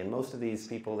 essentially. And most of these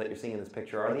people that you're seeing in this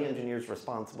picture are the engineers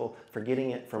responsible for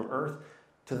getting it from Earth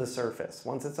to the surface.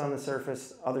 Once it's on the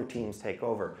surface, other teams take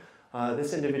over.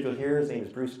 This individual here, his name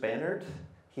is Bruce Bannard.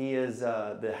 He is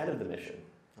the head of the mission,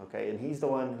 okay? And he's the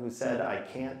one who said, I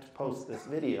can't post this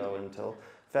video until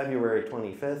February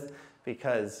 25th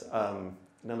because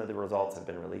none of the results have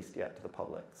been released yet to the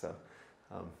public. So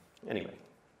anyway,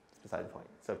 it's beside the point.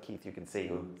 So Keith, you can see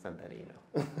who sent that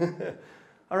email.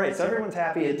 All right, so everyone's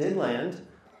happy it did land.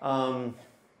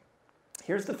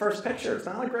 Here's the first picture. It's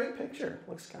not a great picture. It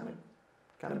looks kind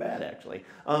of bad, actually.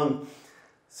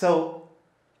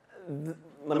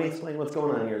 Let me explain what's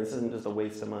going on here. This isn't just a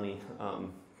waste of money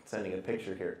sending a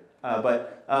picture here.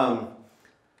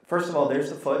 First of all, there's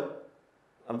the foot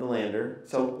of the lander.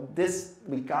 So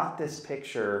we got this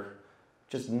picture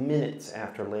just minutes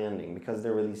after landing because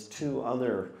there were these two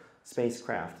other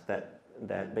spacecraft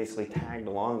that basically tagged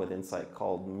along with InSight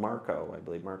called Marco, I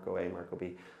believe, Marco A, Marco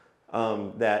B,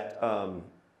 that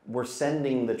were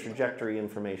sending the trajectory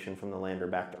information from the lander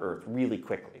back to Earth really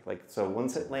quickly. So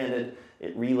once it landed,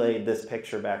 it relayed this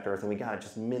picture back to Earth, and we got it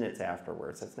just minutes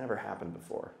afterwards. That's never happened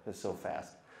before. It's so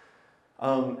fast.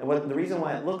 The reason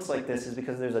why it looks like this is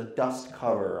because there's a dust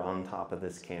cover on top of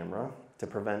this camera to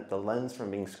prevent the lens from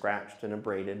being scratched and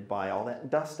abraded by all that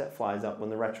dust that flies up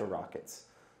when the retro rockets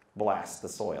blast the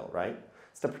soil, right?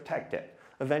 It's to protect it.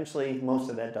 Eventually, most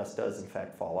of that dust does, in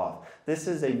fact, fall off. This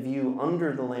is a view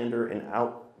under the lander and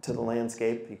out to the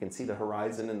landscape. You can see the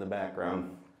horizon in the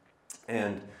background.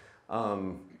 And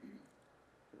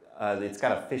it's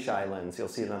got a fisheye lens. You'll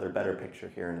see another better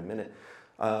picture here in a minute.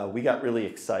 We got really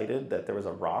excited that there was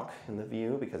a rock in the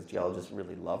view because geologists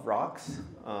really love rocks.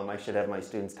 I should have my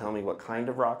students tell me what kind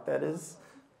of rock that is,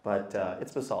 but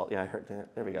it's basalt. Yeah, I heard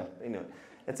that. There we go. You know,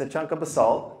 it's a chunk of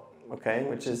basalt, okay,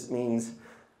 which means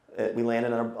we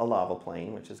landed on a lava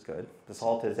plain, which is good.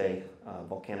 Basalt is a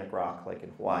volcanic rock like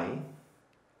in Hawaii.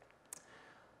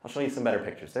 I'll show you some better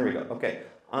pictures. There we go. Okay.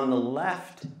 On the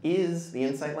left is the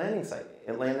InSight landing site.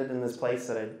 It landed in this place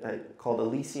that I called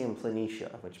Elysium Planitia,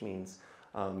 which means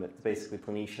basically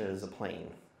Planitia is a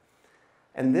plain.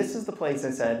 And this is the place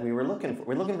I said we were looking for.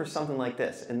 We're looking for something like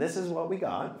this. And this is what we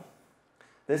got.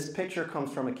 This picture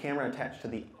comes from a camera attached to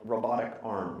the robotic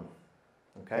arm.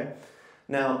 Okay?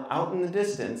 Now, out in the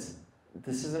distance,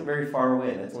 this isn't very far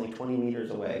away. That's only 20 meters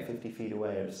away, 50 feet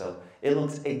away or so. It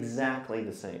looks exactly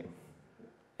the same.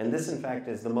 And this, in fact,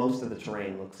 is most of the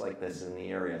terrain looks like this in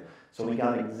the area. So we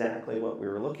got exactly what we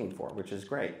were looking for, which is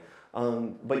great.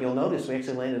 But you'll notice we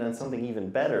actually landed on something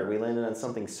even better. We landed on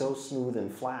something so smooth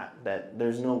and flat that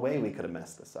there's no way we could have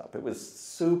messed this up. It was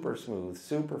super smooth,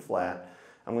 super flat.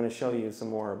 I'm going to show you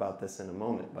some more about this in a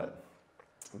moment, but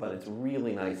it's a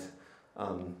really nice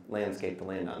landscape to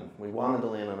land on. We wanted to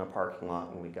land on a parking lot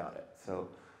and we got it. So,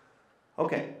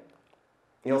 okay.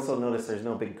 You also notice there's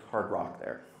no big hard rock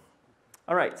there.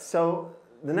 All right, so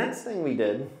the next thing we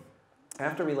did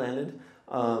after we landed,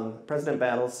 President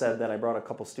Battles said that I brought a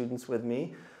couple students with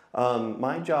me.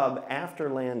 My job after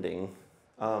landing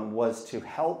was to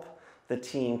help the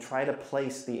team try to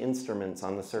place the instruments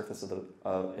on the surface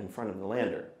of in front of the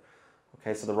lander.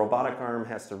 Okay, so the robotic arm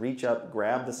has to reach up,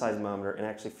 grab the seismometer, and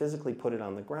actually physically put it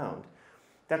on the ground.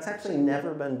 That's actually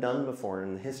never been done before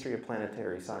in the history of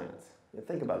planetary science. You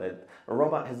think about it, a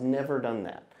robot has never done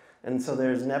that. And so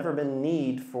there's never been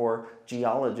need for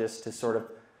geologists to sort of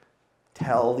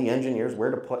tell the engineers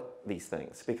where to put these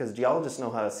things. Because geologists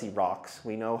know how to see rocks.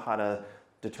 We know how to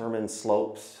determine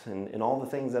slopes and all the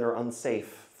things that are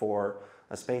unsafe for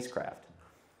a spacecraft.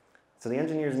 So the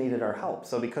engineers needed our help.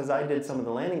 So because I did some of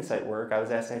the landing site work, I was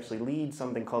asked to actually lead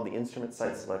something called the Instrument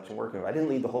Site Selection Working Group. I didn't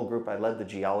lead the whole group. I led the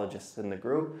geologists in the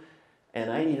group.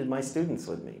 And I needed my students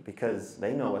with me because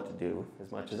they know what to do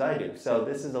as much as I do. So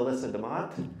this is Alyssa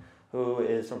DeMott, who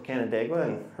is from Canandaigua,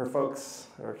 and her folks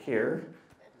are here,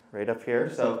 right up here.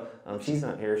 So she's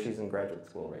not here, she's in graduate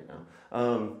school right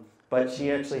now. But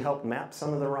she actually helped map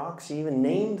some of the rocks. She even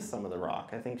named some of the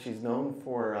rock. I think she's known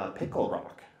for Pickle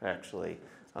Rock, actually.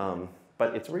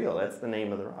 But it's real, that's the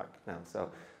name of the rock now. So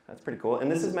that's pretty cool. And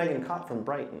this is Megan Cott from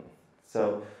Brighton.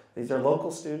 So these are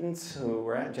local students who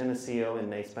were at Geneseo, and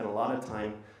they spent a lot of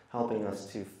time helping us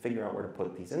to figure out where to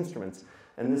put these instruments.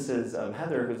 And this is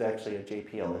Heather, who's actually a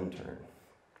JPL intern,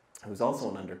 who's also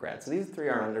an undergrad. So these three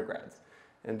are undergrads.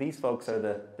 And these folks are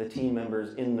the team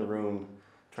members in the room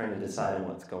trying to decide on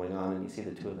what's going on. And you see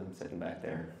the two of them sitting back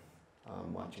there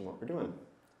watching what we're doing.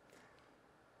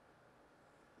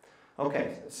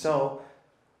 Okay, so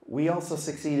we also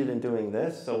succeeded in doing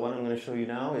this. So what I'm going to show you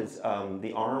now is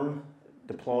the arm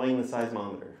deploying the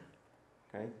seismometer.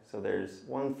 Okay, so there's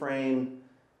one frame,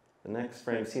 the next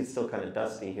frame, see it's still kind of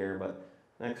dusty here, but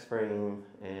next frame,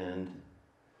 and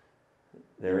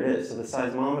there it is. So the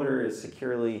seismometer is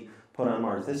securely put on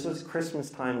Mars. This was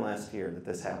Christmas time last year that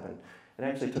this happened. It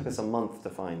actually took us a month to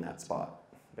find that spot,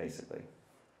 basically.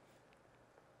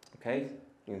 Okay,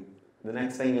 the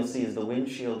next thing you'll see is the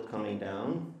windshield coming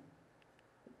down.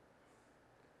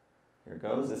 Here it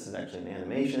goes. This is actually an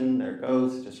animation. There it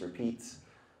goes. It just repeats.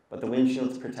 But the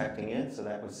windshield's protecting it, so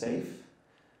that was safe.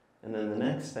 And then the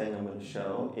next thing I'm going to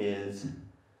show is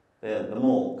the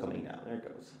mole coming down. There it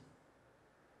goes.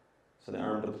 So the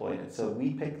arm deployed it. So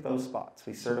we picked those spots.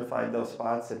 We certified those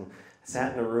spots and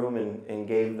sat in a room and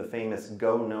gave the famous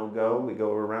go, no go. We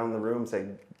go around the room and say,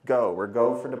 go. We're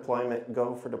go for deployment,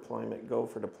 go for deployment, go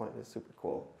for deployment. It's super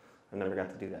cool. I never got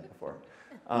to do that before.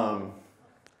 All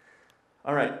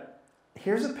right.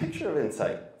 Here's a picture of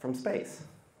InSight from space.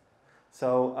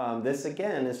 So this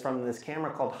again is from this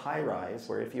camera called High Rise,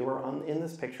 where if you were in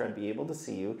this picture, I'd be able to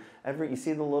see you. You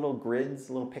see the little grids,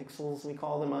 little pixels we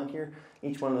call them on here?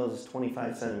 Each one of those is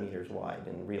 25 centimeters wide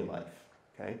in real life.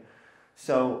 Okay.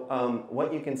 So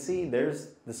what you can see, there's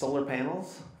the solar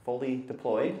panels fully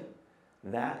deployed.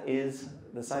 That is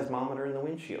the seismometer in the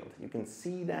windshield. You can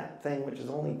see that thing, which is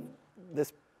only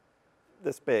this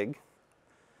big.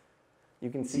 You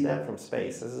can see that from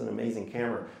space. This is an amazing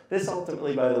camera. This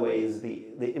ultimately, by the way, is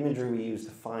the imagery we use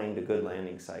to find a good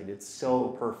landing site. It's so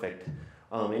perfect.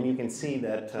 And you can see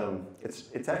that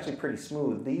it's actually pretty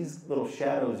smooth. These little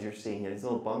shadows you're seeing, these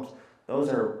little bumps, those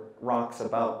are rocks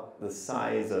about the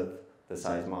size of the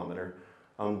seismometer.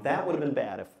 That would have been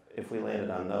bad if we landed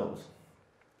on those.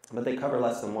 But they cover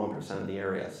less than 1% of the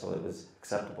area, so it was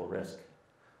acceptable risk.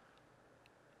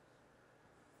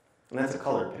 And that's a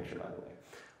colored picture, by the way.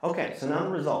 Okay, so now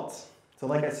the results. So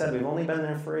like I said, we've only been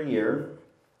there for a year,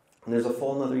 and there's a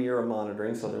full another year of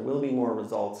monitoring, so there will be more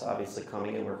results obviously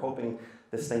coming, and we're hoping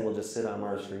this thing will just sit on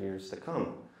Mars for years to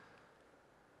come.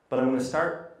 But I'm going to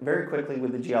start very quickly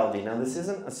with the geology. Now this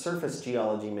isn't a surface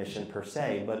geology mission per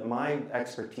se, but my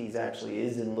expertise actually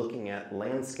is in looking at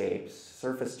landscapes,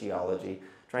 surface geology,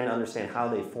 trying to understand how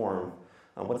they form,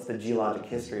 what's the geologic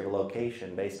history of a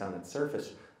location based on its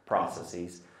surface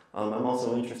processes. I'm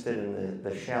also interested in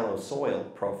the shallow soil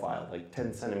profile, like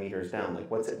 10 centimeters down, like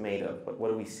what's it made of,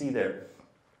 what do we see there?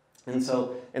 And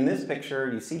so in this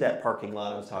picture, you see that parking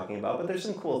lot I was talking about, but there's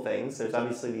some cool things. There's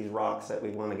obviously these rocks that we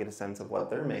want to get a sense of what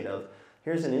they're made of.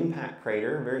 Here's an impact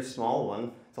crater, a very small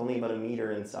one. It's only about 1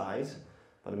 meter in size,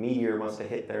 but a meteor must have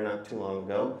hit there not too long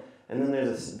ago. And then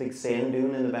there's a big sand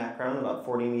dune in the background about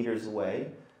 40 meters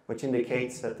away, which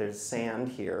indicates that there's sand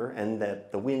here and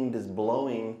that the wind is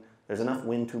blowing. There's enough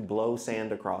wind to blow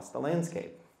sand across the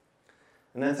landscape.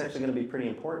 And that's actually going to be pretty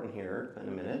important here in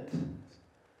a minute,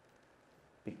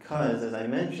 because as I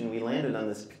mentioned, we landed on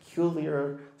this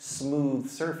peculiar smooth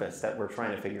surface that we're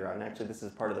trying to figure out. And actually this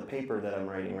is part of the paper that I'm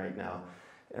writing right now,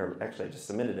 or actually I just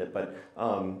submitted it, but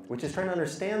which is trying to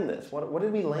understand this. What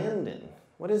did we land in?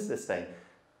 What is this thing?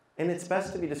 And it's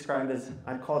best to be described as,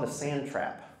 I'd call it a sand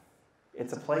trap.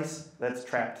 It's a place that's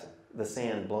trapped the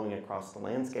sand blowing across the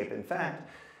landscape. In fact,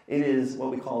 it is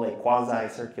what we call a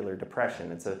quasi-circular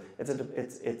depression. It's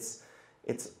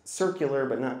circular,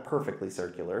 but not perfectly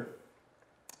circular.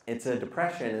 It's a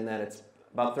depression in that it's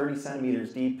about 30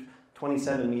 centimeters deep,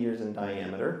 27 meters in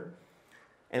diameter,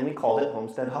 and we called it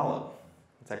Homestead Hollow.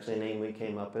 It's actually a name we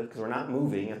came up with because we're not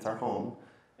moving, it's our home,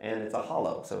 and it's a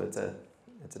hollow, so it's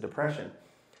a depression.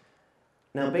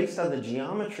 Now, based on the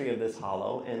geometry of this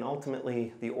hollow and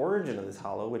ultimately the origin of this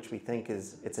hollow, which we think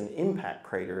it's an impact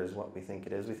crater is what we think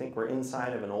it is. We think we're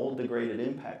inside of an old degraded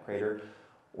impact crater.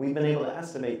 We've been able to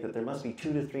estimate that there must be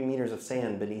 2 to 3 meters of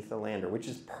sand beneath the lander, which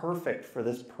is perfect for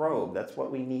this probe. That's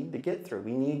what we need to get through.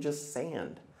 We need just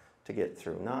sand to get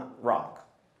through, not rock.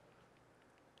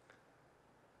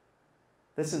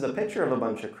 This is a picture of a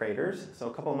bunch of craters. So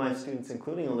a couple of my students,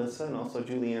 including Alyssa and also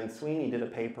Julianne Sweeney, did a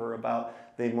paper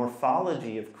about the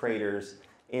morphology of craters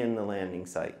in the landing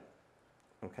site.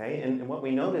 Okay, and what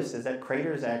we noticed is that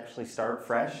craters actually start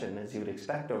fresh, and as you would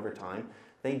expect over time,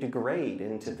 they degrade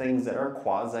into things that are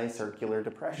quasi-circular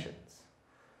depressions.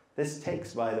 This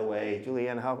takes, by the way,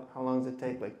 Julianne, how long does it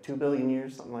take? Like 2 billion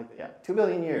years, something like that? Yeah, 2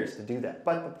 billion years to do that.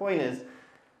 But the point is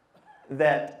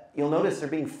that you'll notice they're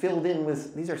being filled in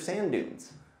with, these are sand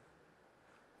dunes.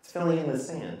 It's filling in with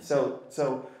sand.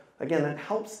 So again, that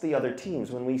helps the other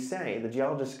teams when we say, the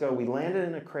geologists go, we landed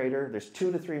in a crater, there's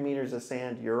 2 to 3 meters of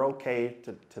sand, you're okay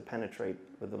to penetrate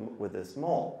with this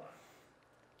mole.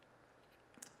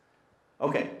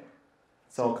 Okay,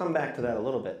 So I'll come back to that a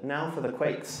little bit. Now for the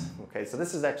quakes. Okay, so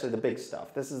this is actually the big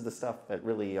stuff. This is the stuff that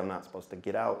really I'm not supposed to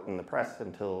get out in the press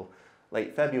until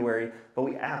late February, but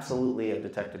we absolutely have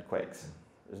detected quakes.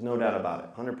 There's no doubt about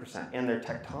it, 100%. And they're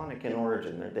tectonic in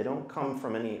origin. They don't come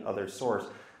from any other source.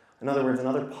 In other words,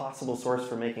 another possible source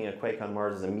for making a quake on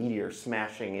Mars is a meteor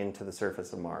smashing into the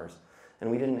surface of Mars.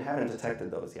 And we haven't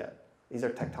detected those yet. These are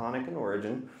tectonic in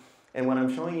origin. And what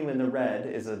I'm showing you in the red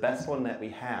is the best one that we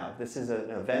have. This is an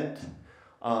event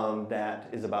that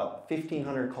is about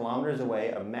 1,500 kilometers away,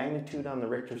 a magnitude on the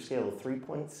Richter scale of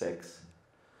 3.6.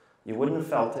 You wouldn't have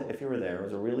felt it if you were there. It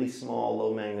was a really small,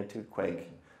 low magnitude quake.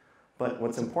 But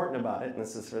what's important about it, and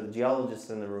this is for the geologists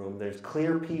in the room, there's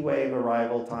clear P wave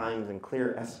arrival times and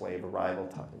clear S wave arrival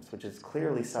times, which is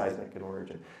clearly seismic in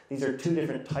origin. These are two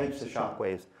different types of shock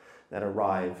waves that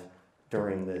arrive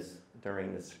during this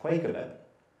quake event.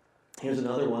 Here's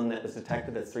another one that was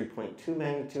detected at 3.2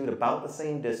 magnitude, about the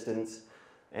same distance,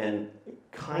 and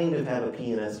kind of have a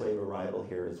P and S wave arrival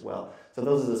here as well. So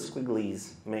those are the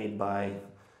squigglies made by,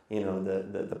 you know,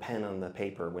 the pen on the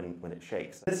paper when it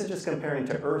shakes. This is just comparing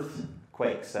to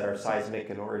earthquakes that are seismic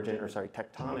in origin, or sorry,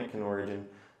 tectonic in origin.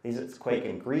 These are a quake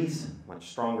in Greece, much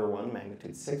stronger one,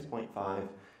 magnitude 6.5,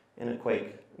 and a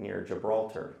quake near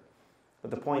Gibraltar.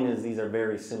 But the point is, these are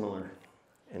very similar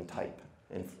in type,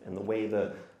 and the way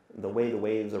the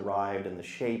waves arrived and the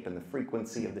shape and the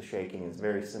frequency of the shaking is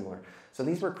very similar. So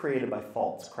these were created by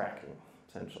faults cracking,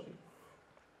 essentially.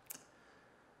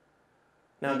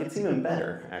 Now it gets even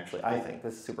better, actually, I think.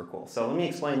 This is super cool. So let me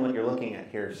explain what you're looking at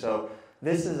here. So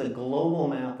this is a global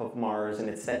map of Mars, and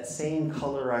it's that same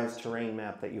colorized terrain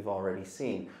map that you've already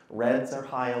seen. Reds are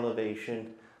high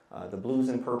elevation. The blues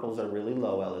and purples are really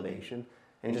low elevation.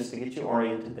 And just to get you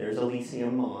oriented, there's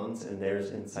Elysium Mons, and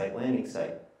there's InSight landing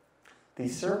site.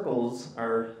 These circles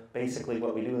are basically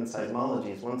what we do in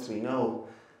seismology is once we know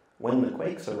when the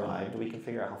quakes arrived, we can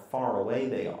figure out how far away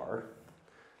they are.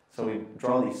 So we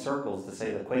draw these circles to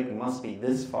say the quake must be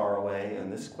this far away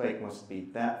and this quake must be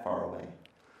that far away.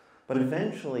 But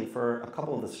eventually, for a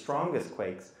couple of the strongest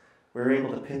quakes, we were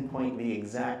able to pinpoint the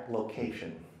exact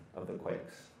location of the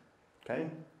quakes. Okay?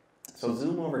 So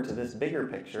zoom over to this bigger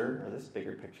picture, or this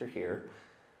bigger picture here,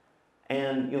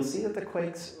 and you'll see that the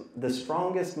quakes, the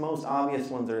strongest, most obvious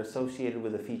ones are associated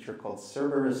with a feature called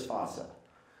Cerberus fossa,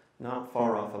 not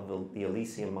far off of the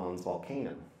Elysium Mons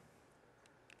volcano.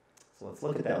 So let's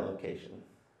look at that location.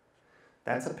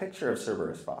 That's a picture of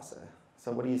Cerberus fossa.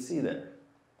 So what do you see there?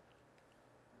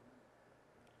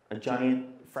 A giant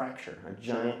fracture, a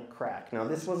giant crack. Now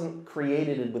this wasn't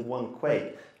created with one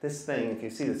quake. This thing, if you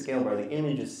see the scale bar, the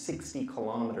image is 60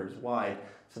 kilometers wide.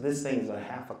 So this thing is a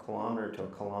half a kilometer to a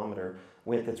kilometer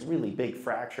width. It's really big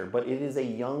fracture, but it is a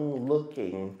young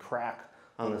looking crack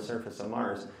on the surface of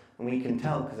Mars. And we can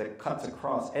tell because it cuts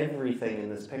across everything in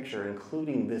this picture,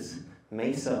 including this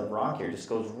mesa of rock here, just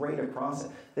goes right across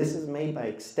it. This is made by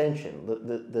extension.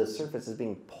 The surface is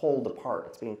being pulled apart.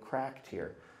 It's being cracked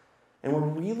here. And we're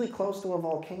really close to a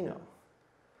volcano.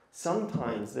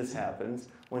 Sometimes this happens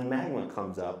when magma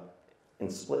comes up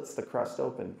and splits the crust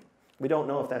open. We don't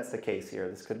know if that's the case here.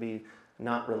 This could be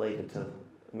not related to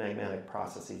magmatic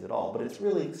processes at all. But it's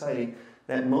really exciting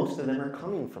that most of them are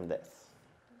coming from this.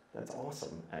 That's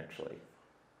awesome, actually.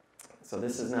 So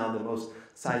this is now the most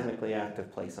seismically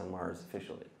active place on Mars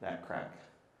officially, that crack.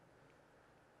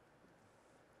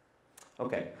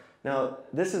 Okay, now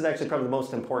this is actually probably the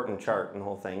most important chart in the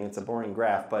whole thing. It's a boring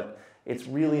graph, but it's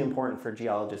really important for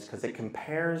geologists because it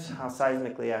compares how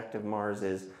seismically active Mars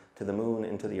is to the moon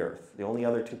and to the Earth, the only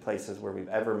other two places where we've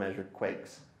ever measured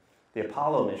quakes. The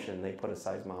Apollo mission, they put a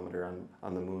seismometer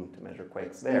on the moon to measure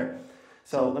quakes there.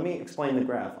 So let me explain the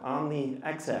graph. On the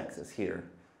x-axis here,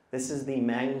 this is the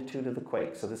magnitude of the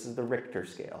quake. So this is the Richter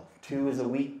scale. 2 is a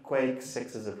weak quake,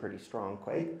 6 is a pretty strong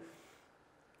quake.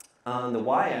 On the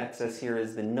y-axis here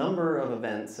is the number of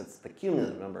events, it's the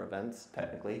cumulative number of events,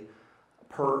 technically,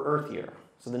 per Earth year.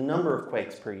 So the number of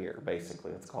quakes per year,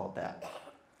 basically, let's call it that.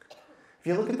 If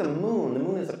you look at the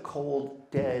moon is a cold,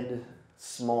 dead,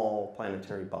 small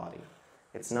planetary body.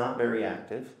 It's not very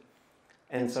active.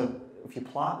 And so if you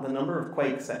plot the number of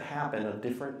quakes that happen of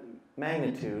different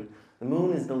magnitude, the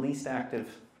moon is the least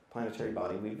active planetary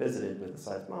body we visited with a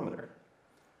seismometer.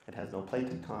 It has no plate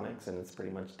tectonics and it's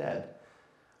pretty much dead.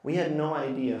 We had no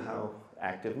idea how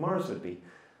active Mars would be.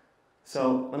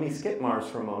 So let me skip Mars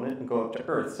for a moment and go up to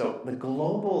Earth. So the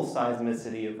global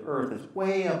seismicity of Earth is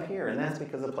way up here, and that's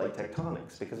because of plate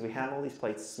tectonics, because we have all these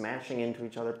plates smashing into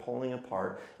each other, pulling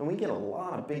apart, and we get a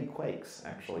lot of big quakes,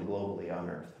 actually, globally on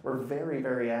Earth. We're very,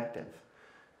 very active.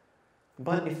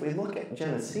 But if we look at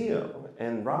Geneseo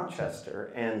and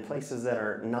Rochester and places that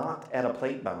are not at a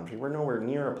plate boundary, we're nowhere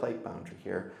near a plate boundary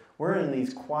here. We're in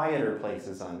these quieter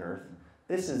places on Earth.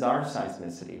 This is our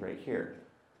seismicity right here.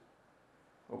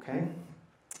 Okay?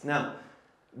 Now,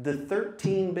 the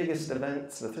 13 biggest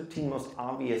events, the 13 most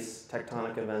obvious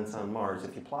tectonic events on Mars,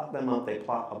 if you plot them up, they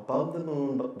plot above the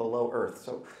moon but below Earth.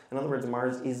 So, in other words,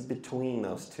 Mars is between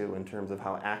those two in terms of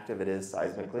how active it is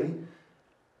seismically.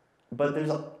 But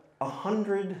there's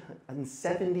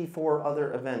 174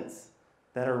 other events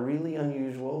that are really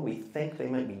unusual. We think they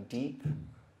might be deep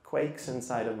quakes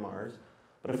inside of Mars.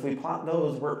 But if we plot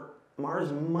those,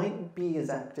 Mars might be as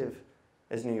active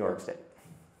as New York State,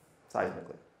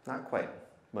 seismically. Not quite,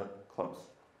 but close.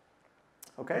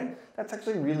 Okay? That's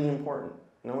actually really important.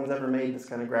 No one's ever made this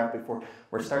kind of graph before.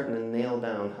 We're starting to nail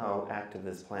down how active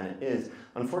this planet is.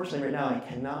 Unfortunately, right now, I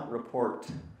cannot report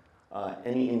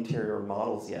any interior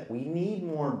models yet. We need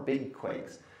more big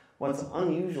quakes. What's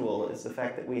unusual is the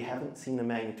fact that we haven't seen a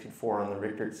magnitude 4 on the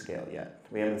Richter scale yet.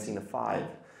 We haven't seen a 5.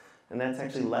 And that's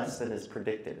actually less than is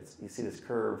predicted. You see this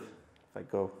curve, if I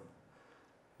go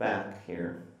back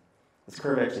here, this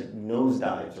curve actually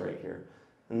nosedives right here.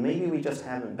 And maybe we just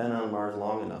haven't been on Mars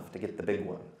long enough to get the big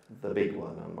one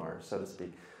on Mars, so to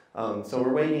speak. So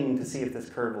we're waiting to see if this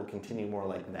curve will continue more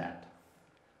like that.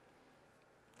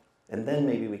 And then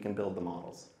maybe we can build the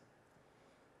models.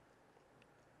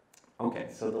 Okay,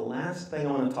 so the last thing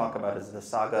I want to talk about is the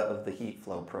saga of the heat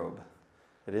flow probe.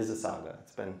 It is a saga.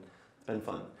 It's been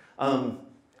fun.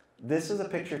 This is a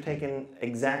picture taken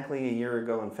exactly a year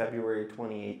ago in February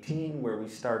 2018 where we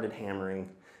started hammering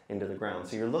into the ground.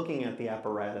 So you're looking at the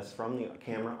apparatus from the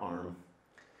camera arm,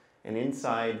 and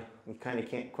inside, you kind of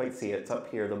can't quite see it. It's up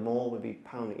here. The mole would be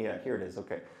pounding. Yeah, here it is.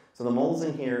 Okay. So the mole's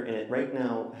in here, and it right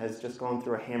now has just gone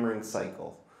through a hammering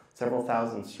cycle, several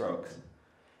thousand strokes.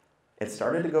 It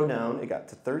started to go down. It got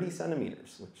to 30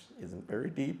 centimeters, which isn't very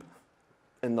deep,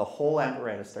 and the whole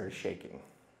apparatus started shaking.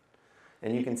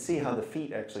 And you can see how the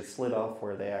feet actually slid off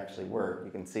where they actually were.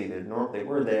 You can see they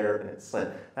were there, and it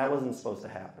slid. That wasn't supposed to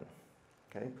happen.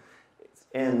 Okay?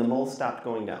 And the mole stopped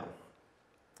going down.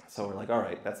 So we're like, all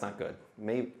right, that's not good.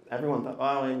 Everyone thought,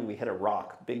 oh, maybe we hit a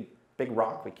rock, big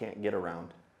rock we can't get around.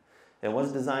 It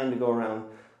was designed to go around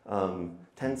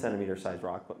 10 centimeter size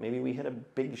rock, but maybe we hit a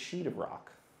big sheet of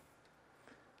rock.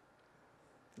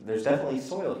 There's definitely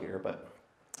soil here, but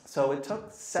so it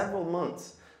took several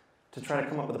months to try to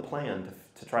come up with a plan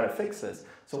to try to fix this.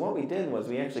 So what we did was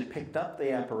we actually picked up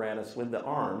the apparatus with the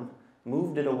arm,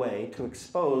 moved it away to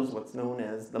expose what's known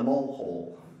as the mole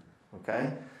hole.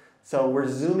 Okay? So we're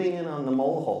zooming in on the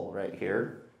mole hole right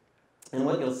here, and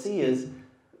what you'll see is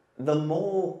the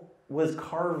mole was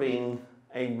carving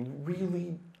a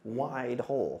really wide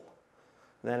hole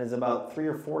that is about 3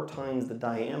 or 4 times the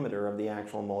diameter of the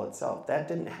actual mole itself. That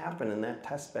didn't happen in that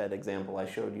test bed example I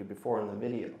showed you before in the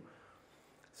video.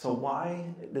 So why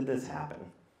did this happen?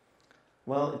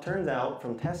 Well, it turns out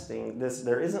from testing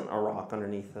there isn't a rock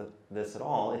underneath this at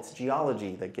all. It's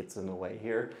geology that gets in the way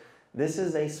here. This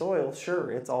is a soil,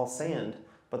 sure, it's all sand,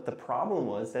 but the problem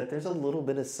was that there's a little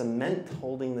bit of cement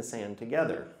holding the sand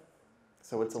together.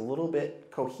 So it's a little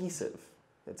bit cohesive.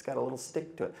 It's got a little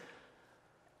stick to it.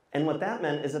 And what that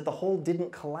meant is that the hole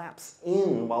didn't collapse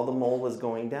in while the mole was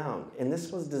going down. And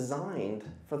this was designed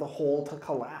for the hole to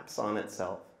collapse on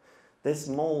itself. This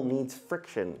mole needs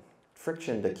friction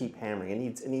to keep hammering.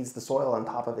 It needs the soil on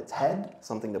top of its head,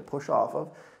 something to push off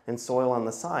of, and soil on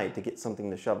the side to get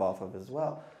something to shove off of as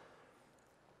well.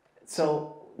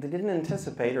 So they didn't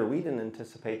anticipate, or we didn't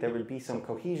anticipate, there would be some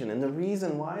cohesion. And the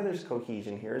reason why there's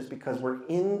cohesion here is because we're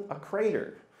in a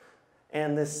crater.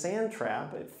 And this sand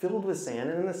trap, it filled with sand,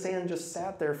 and then the sand just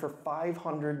sat there for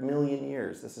 500 million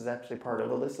years. This is actually part of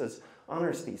Alyssa's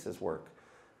honors thesis work.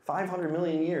 500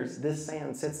 million years, this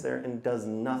sand sits there and does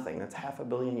nothing. That's 500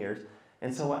 million years.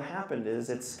 And so what happened is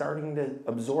it's starting to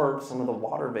absorb some of the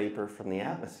water vapor from the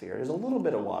atmosphere. There's a little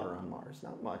bit of water on Mars,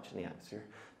 not much in the atmosphere.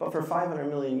 But for 500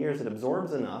 million years, it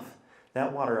absorbs enough,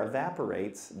 that water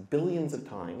evaporates billions of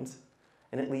times,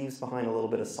 and it leaves behind a little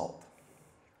bit of salt.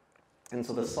 And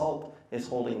so the salt is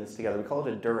holding this together. We call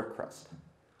it a duracrust.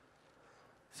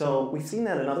 So we've seen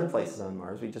that in other places on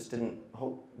Mars. We just didn't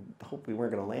hope we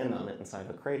weren't going to land on it inside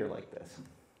a crater like this.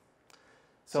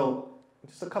 So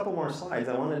just a couple more slides.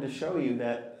 I wanted to show you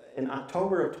that in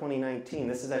October of 2019,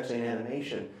 this is actually an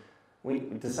animation, we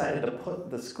decided to put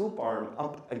the scoop arm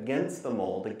up against the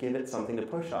mole to give it something to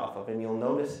push off of. And you'll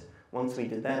notice once we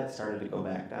did that, it started to go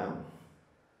back down.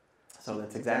 So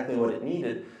that's exactly what it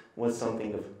needed, was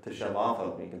something to shove off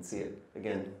of. You can see it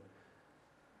again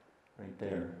right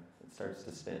there. It starts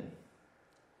to spin.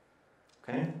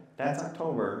 Okay, that's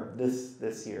October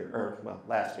this year, or well,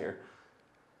 last year.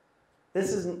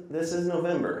 This is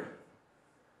November.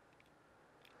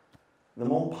 The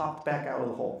mole popped back out of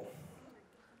the hole.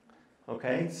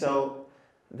 Okay, so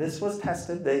this was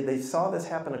tested. They saw this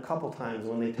happen a couple times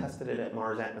when they tested it at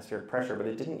Mars atmospheric pressure, but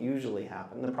it didn't usually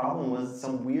happen. The problem was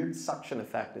some weird suction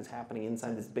effect is happening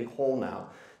inside this big hole now,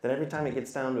 that every time it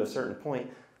gets down to a certain point,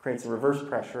 creates a reverse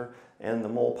pressure, and the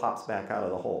mole pops back out of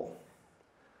the hole.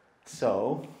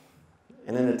 So,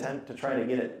 in an attempt to try to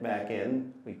get it back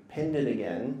in, we pinned it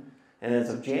again, and as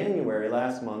of January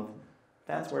last month,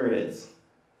 that's where it is.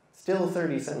 Still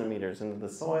 30 centimeters into the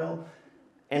soil,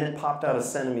 and it popped out a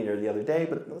centimeter the other day,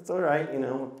 but that's all right, you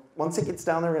know. Once it gets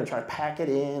down there, we're gonna try to pack it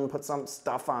in, put some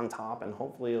stuff on top, and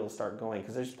hopefully it'll start going,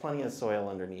 because there's plenty of soil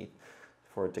underneath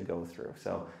for it to go through.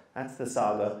 So that's the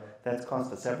saga. That's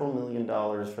cost us several $1 million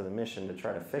for the mission to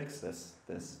try to fix this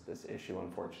issue,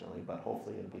 unfortunately, but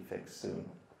hopefully it'll be fixed soon.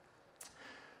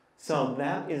 So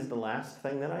that is the last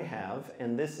thing that I have,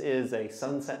 and this is a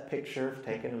sunset picture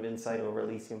taken of InSight over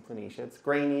Elysium Planitia. It's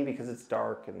grainy because it's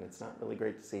dark and it's not really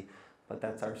great to see, but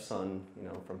that's our sun, you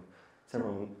know, from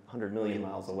several 100 million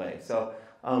miles away. So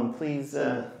please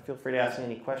feel free to ask me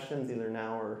any questions either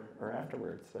now or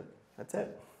afterwards, but that's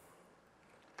it.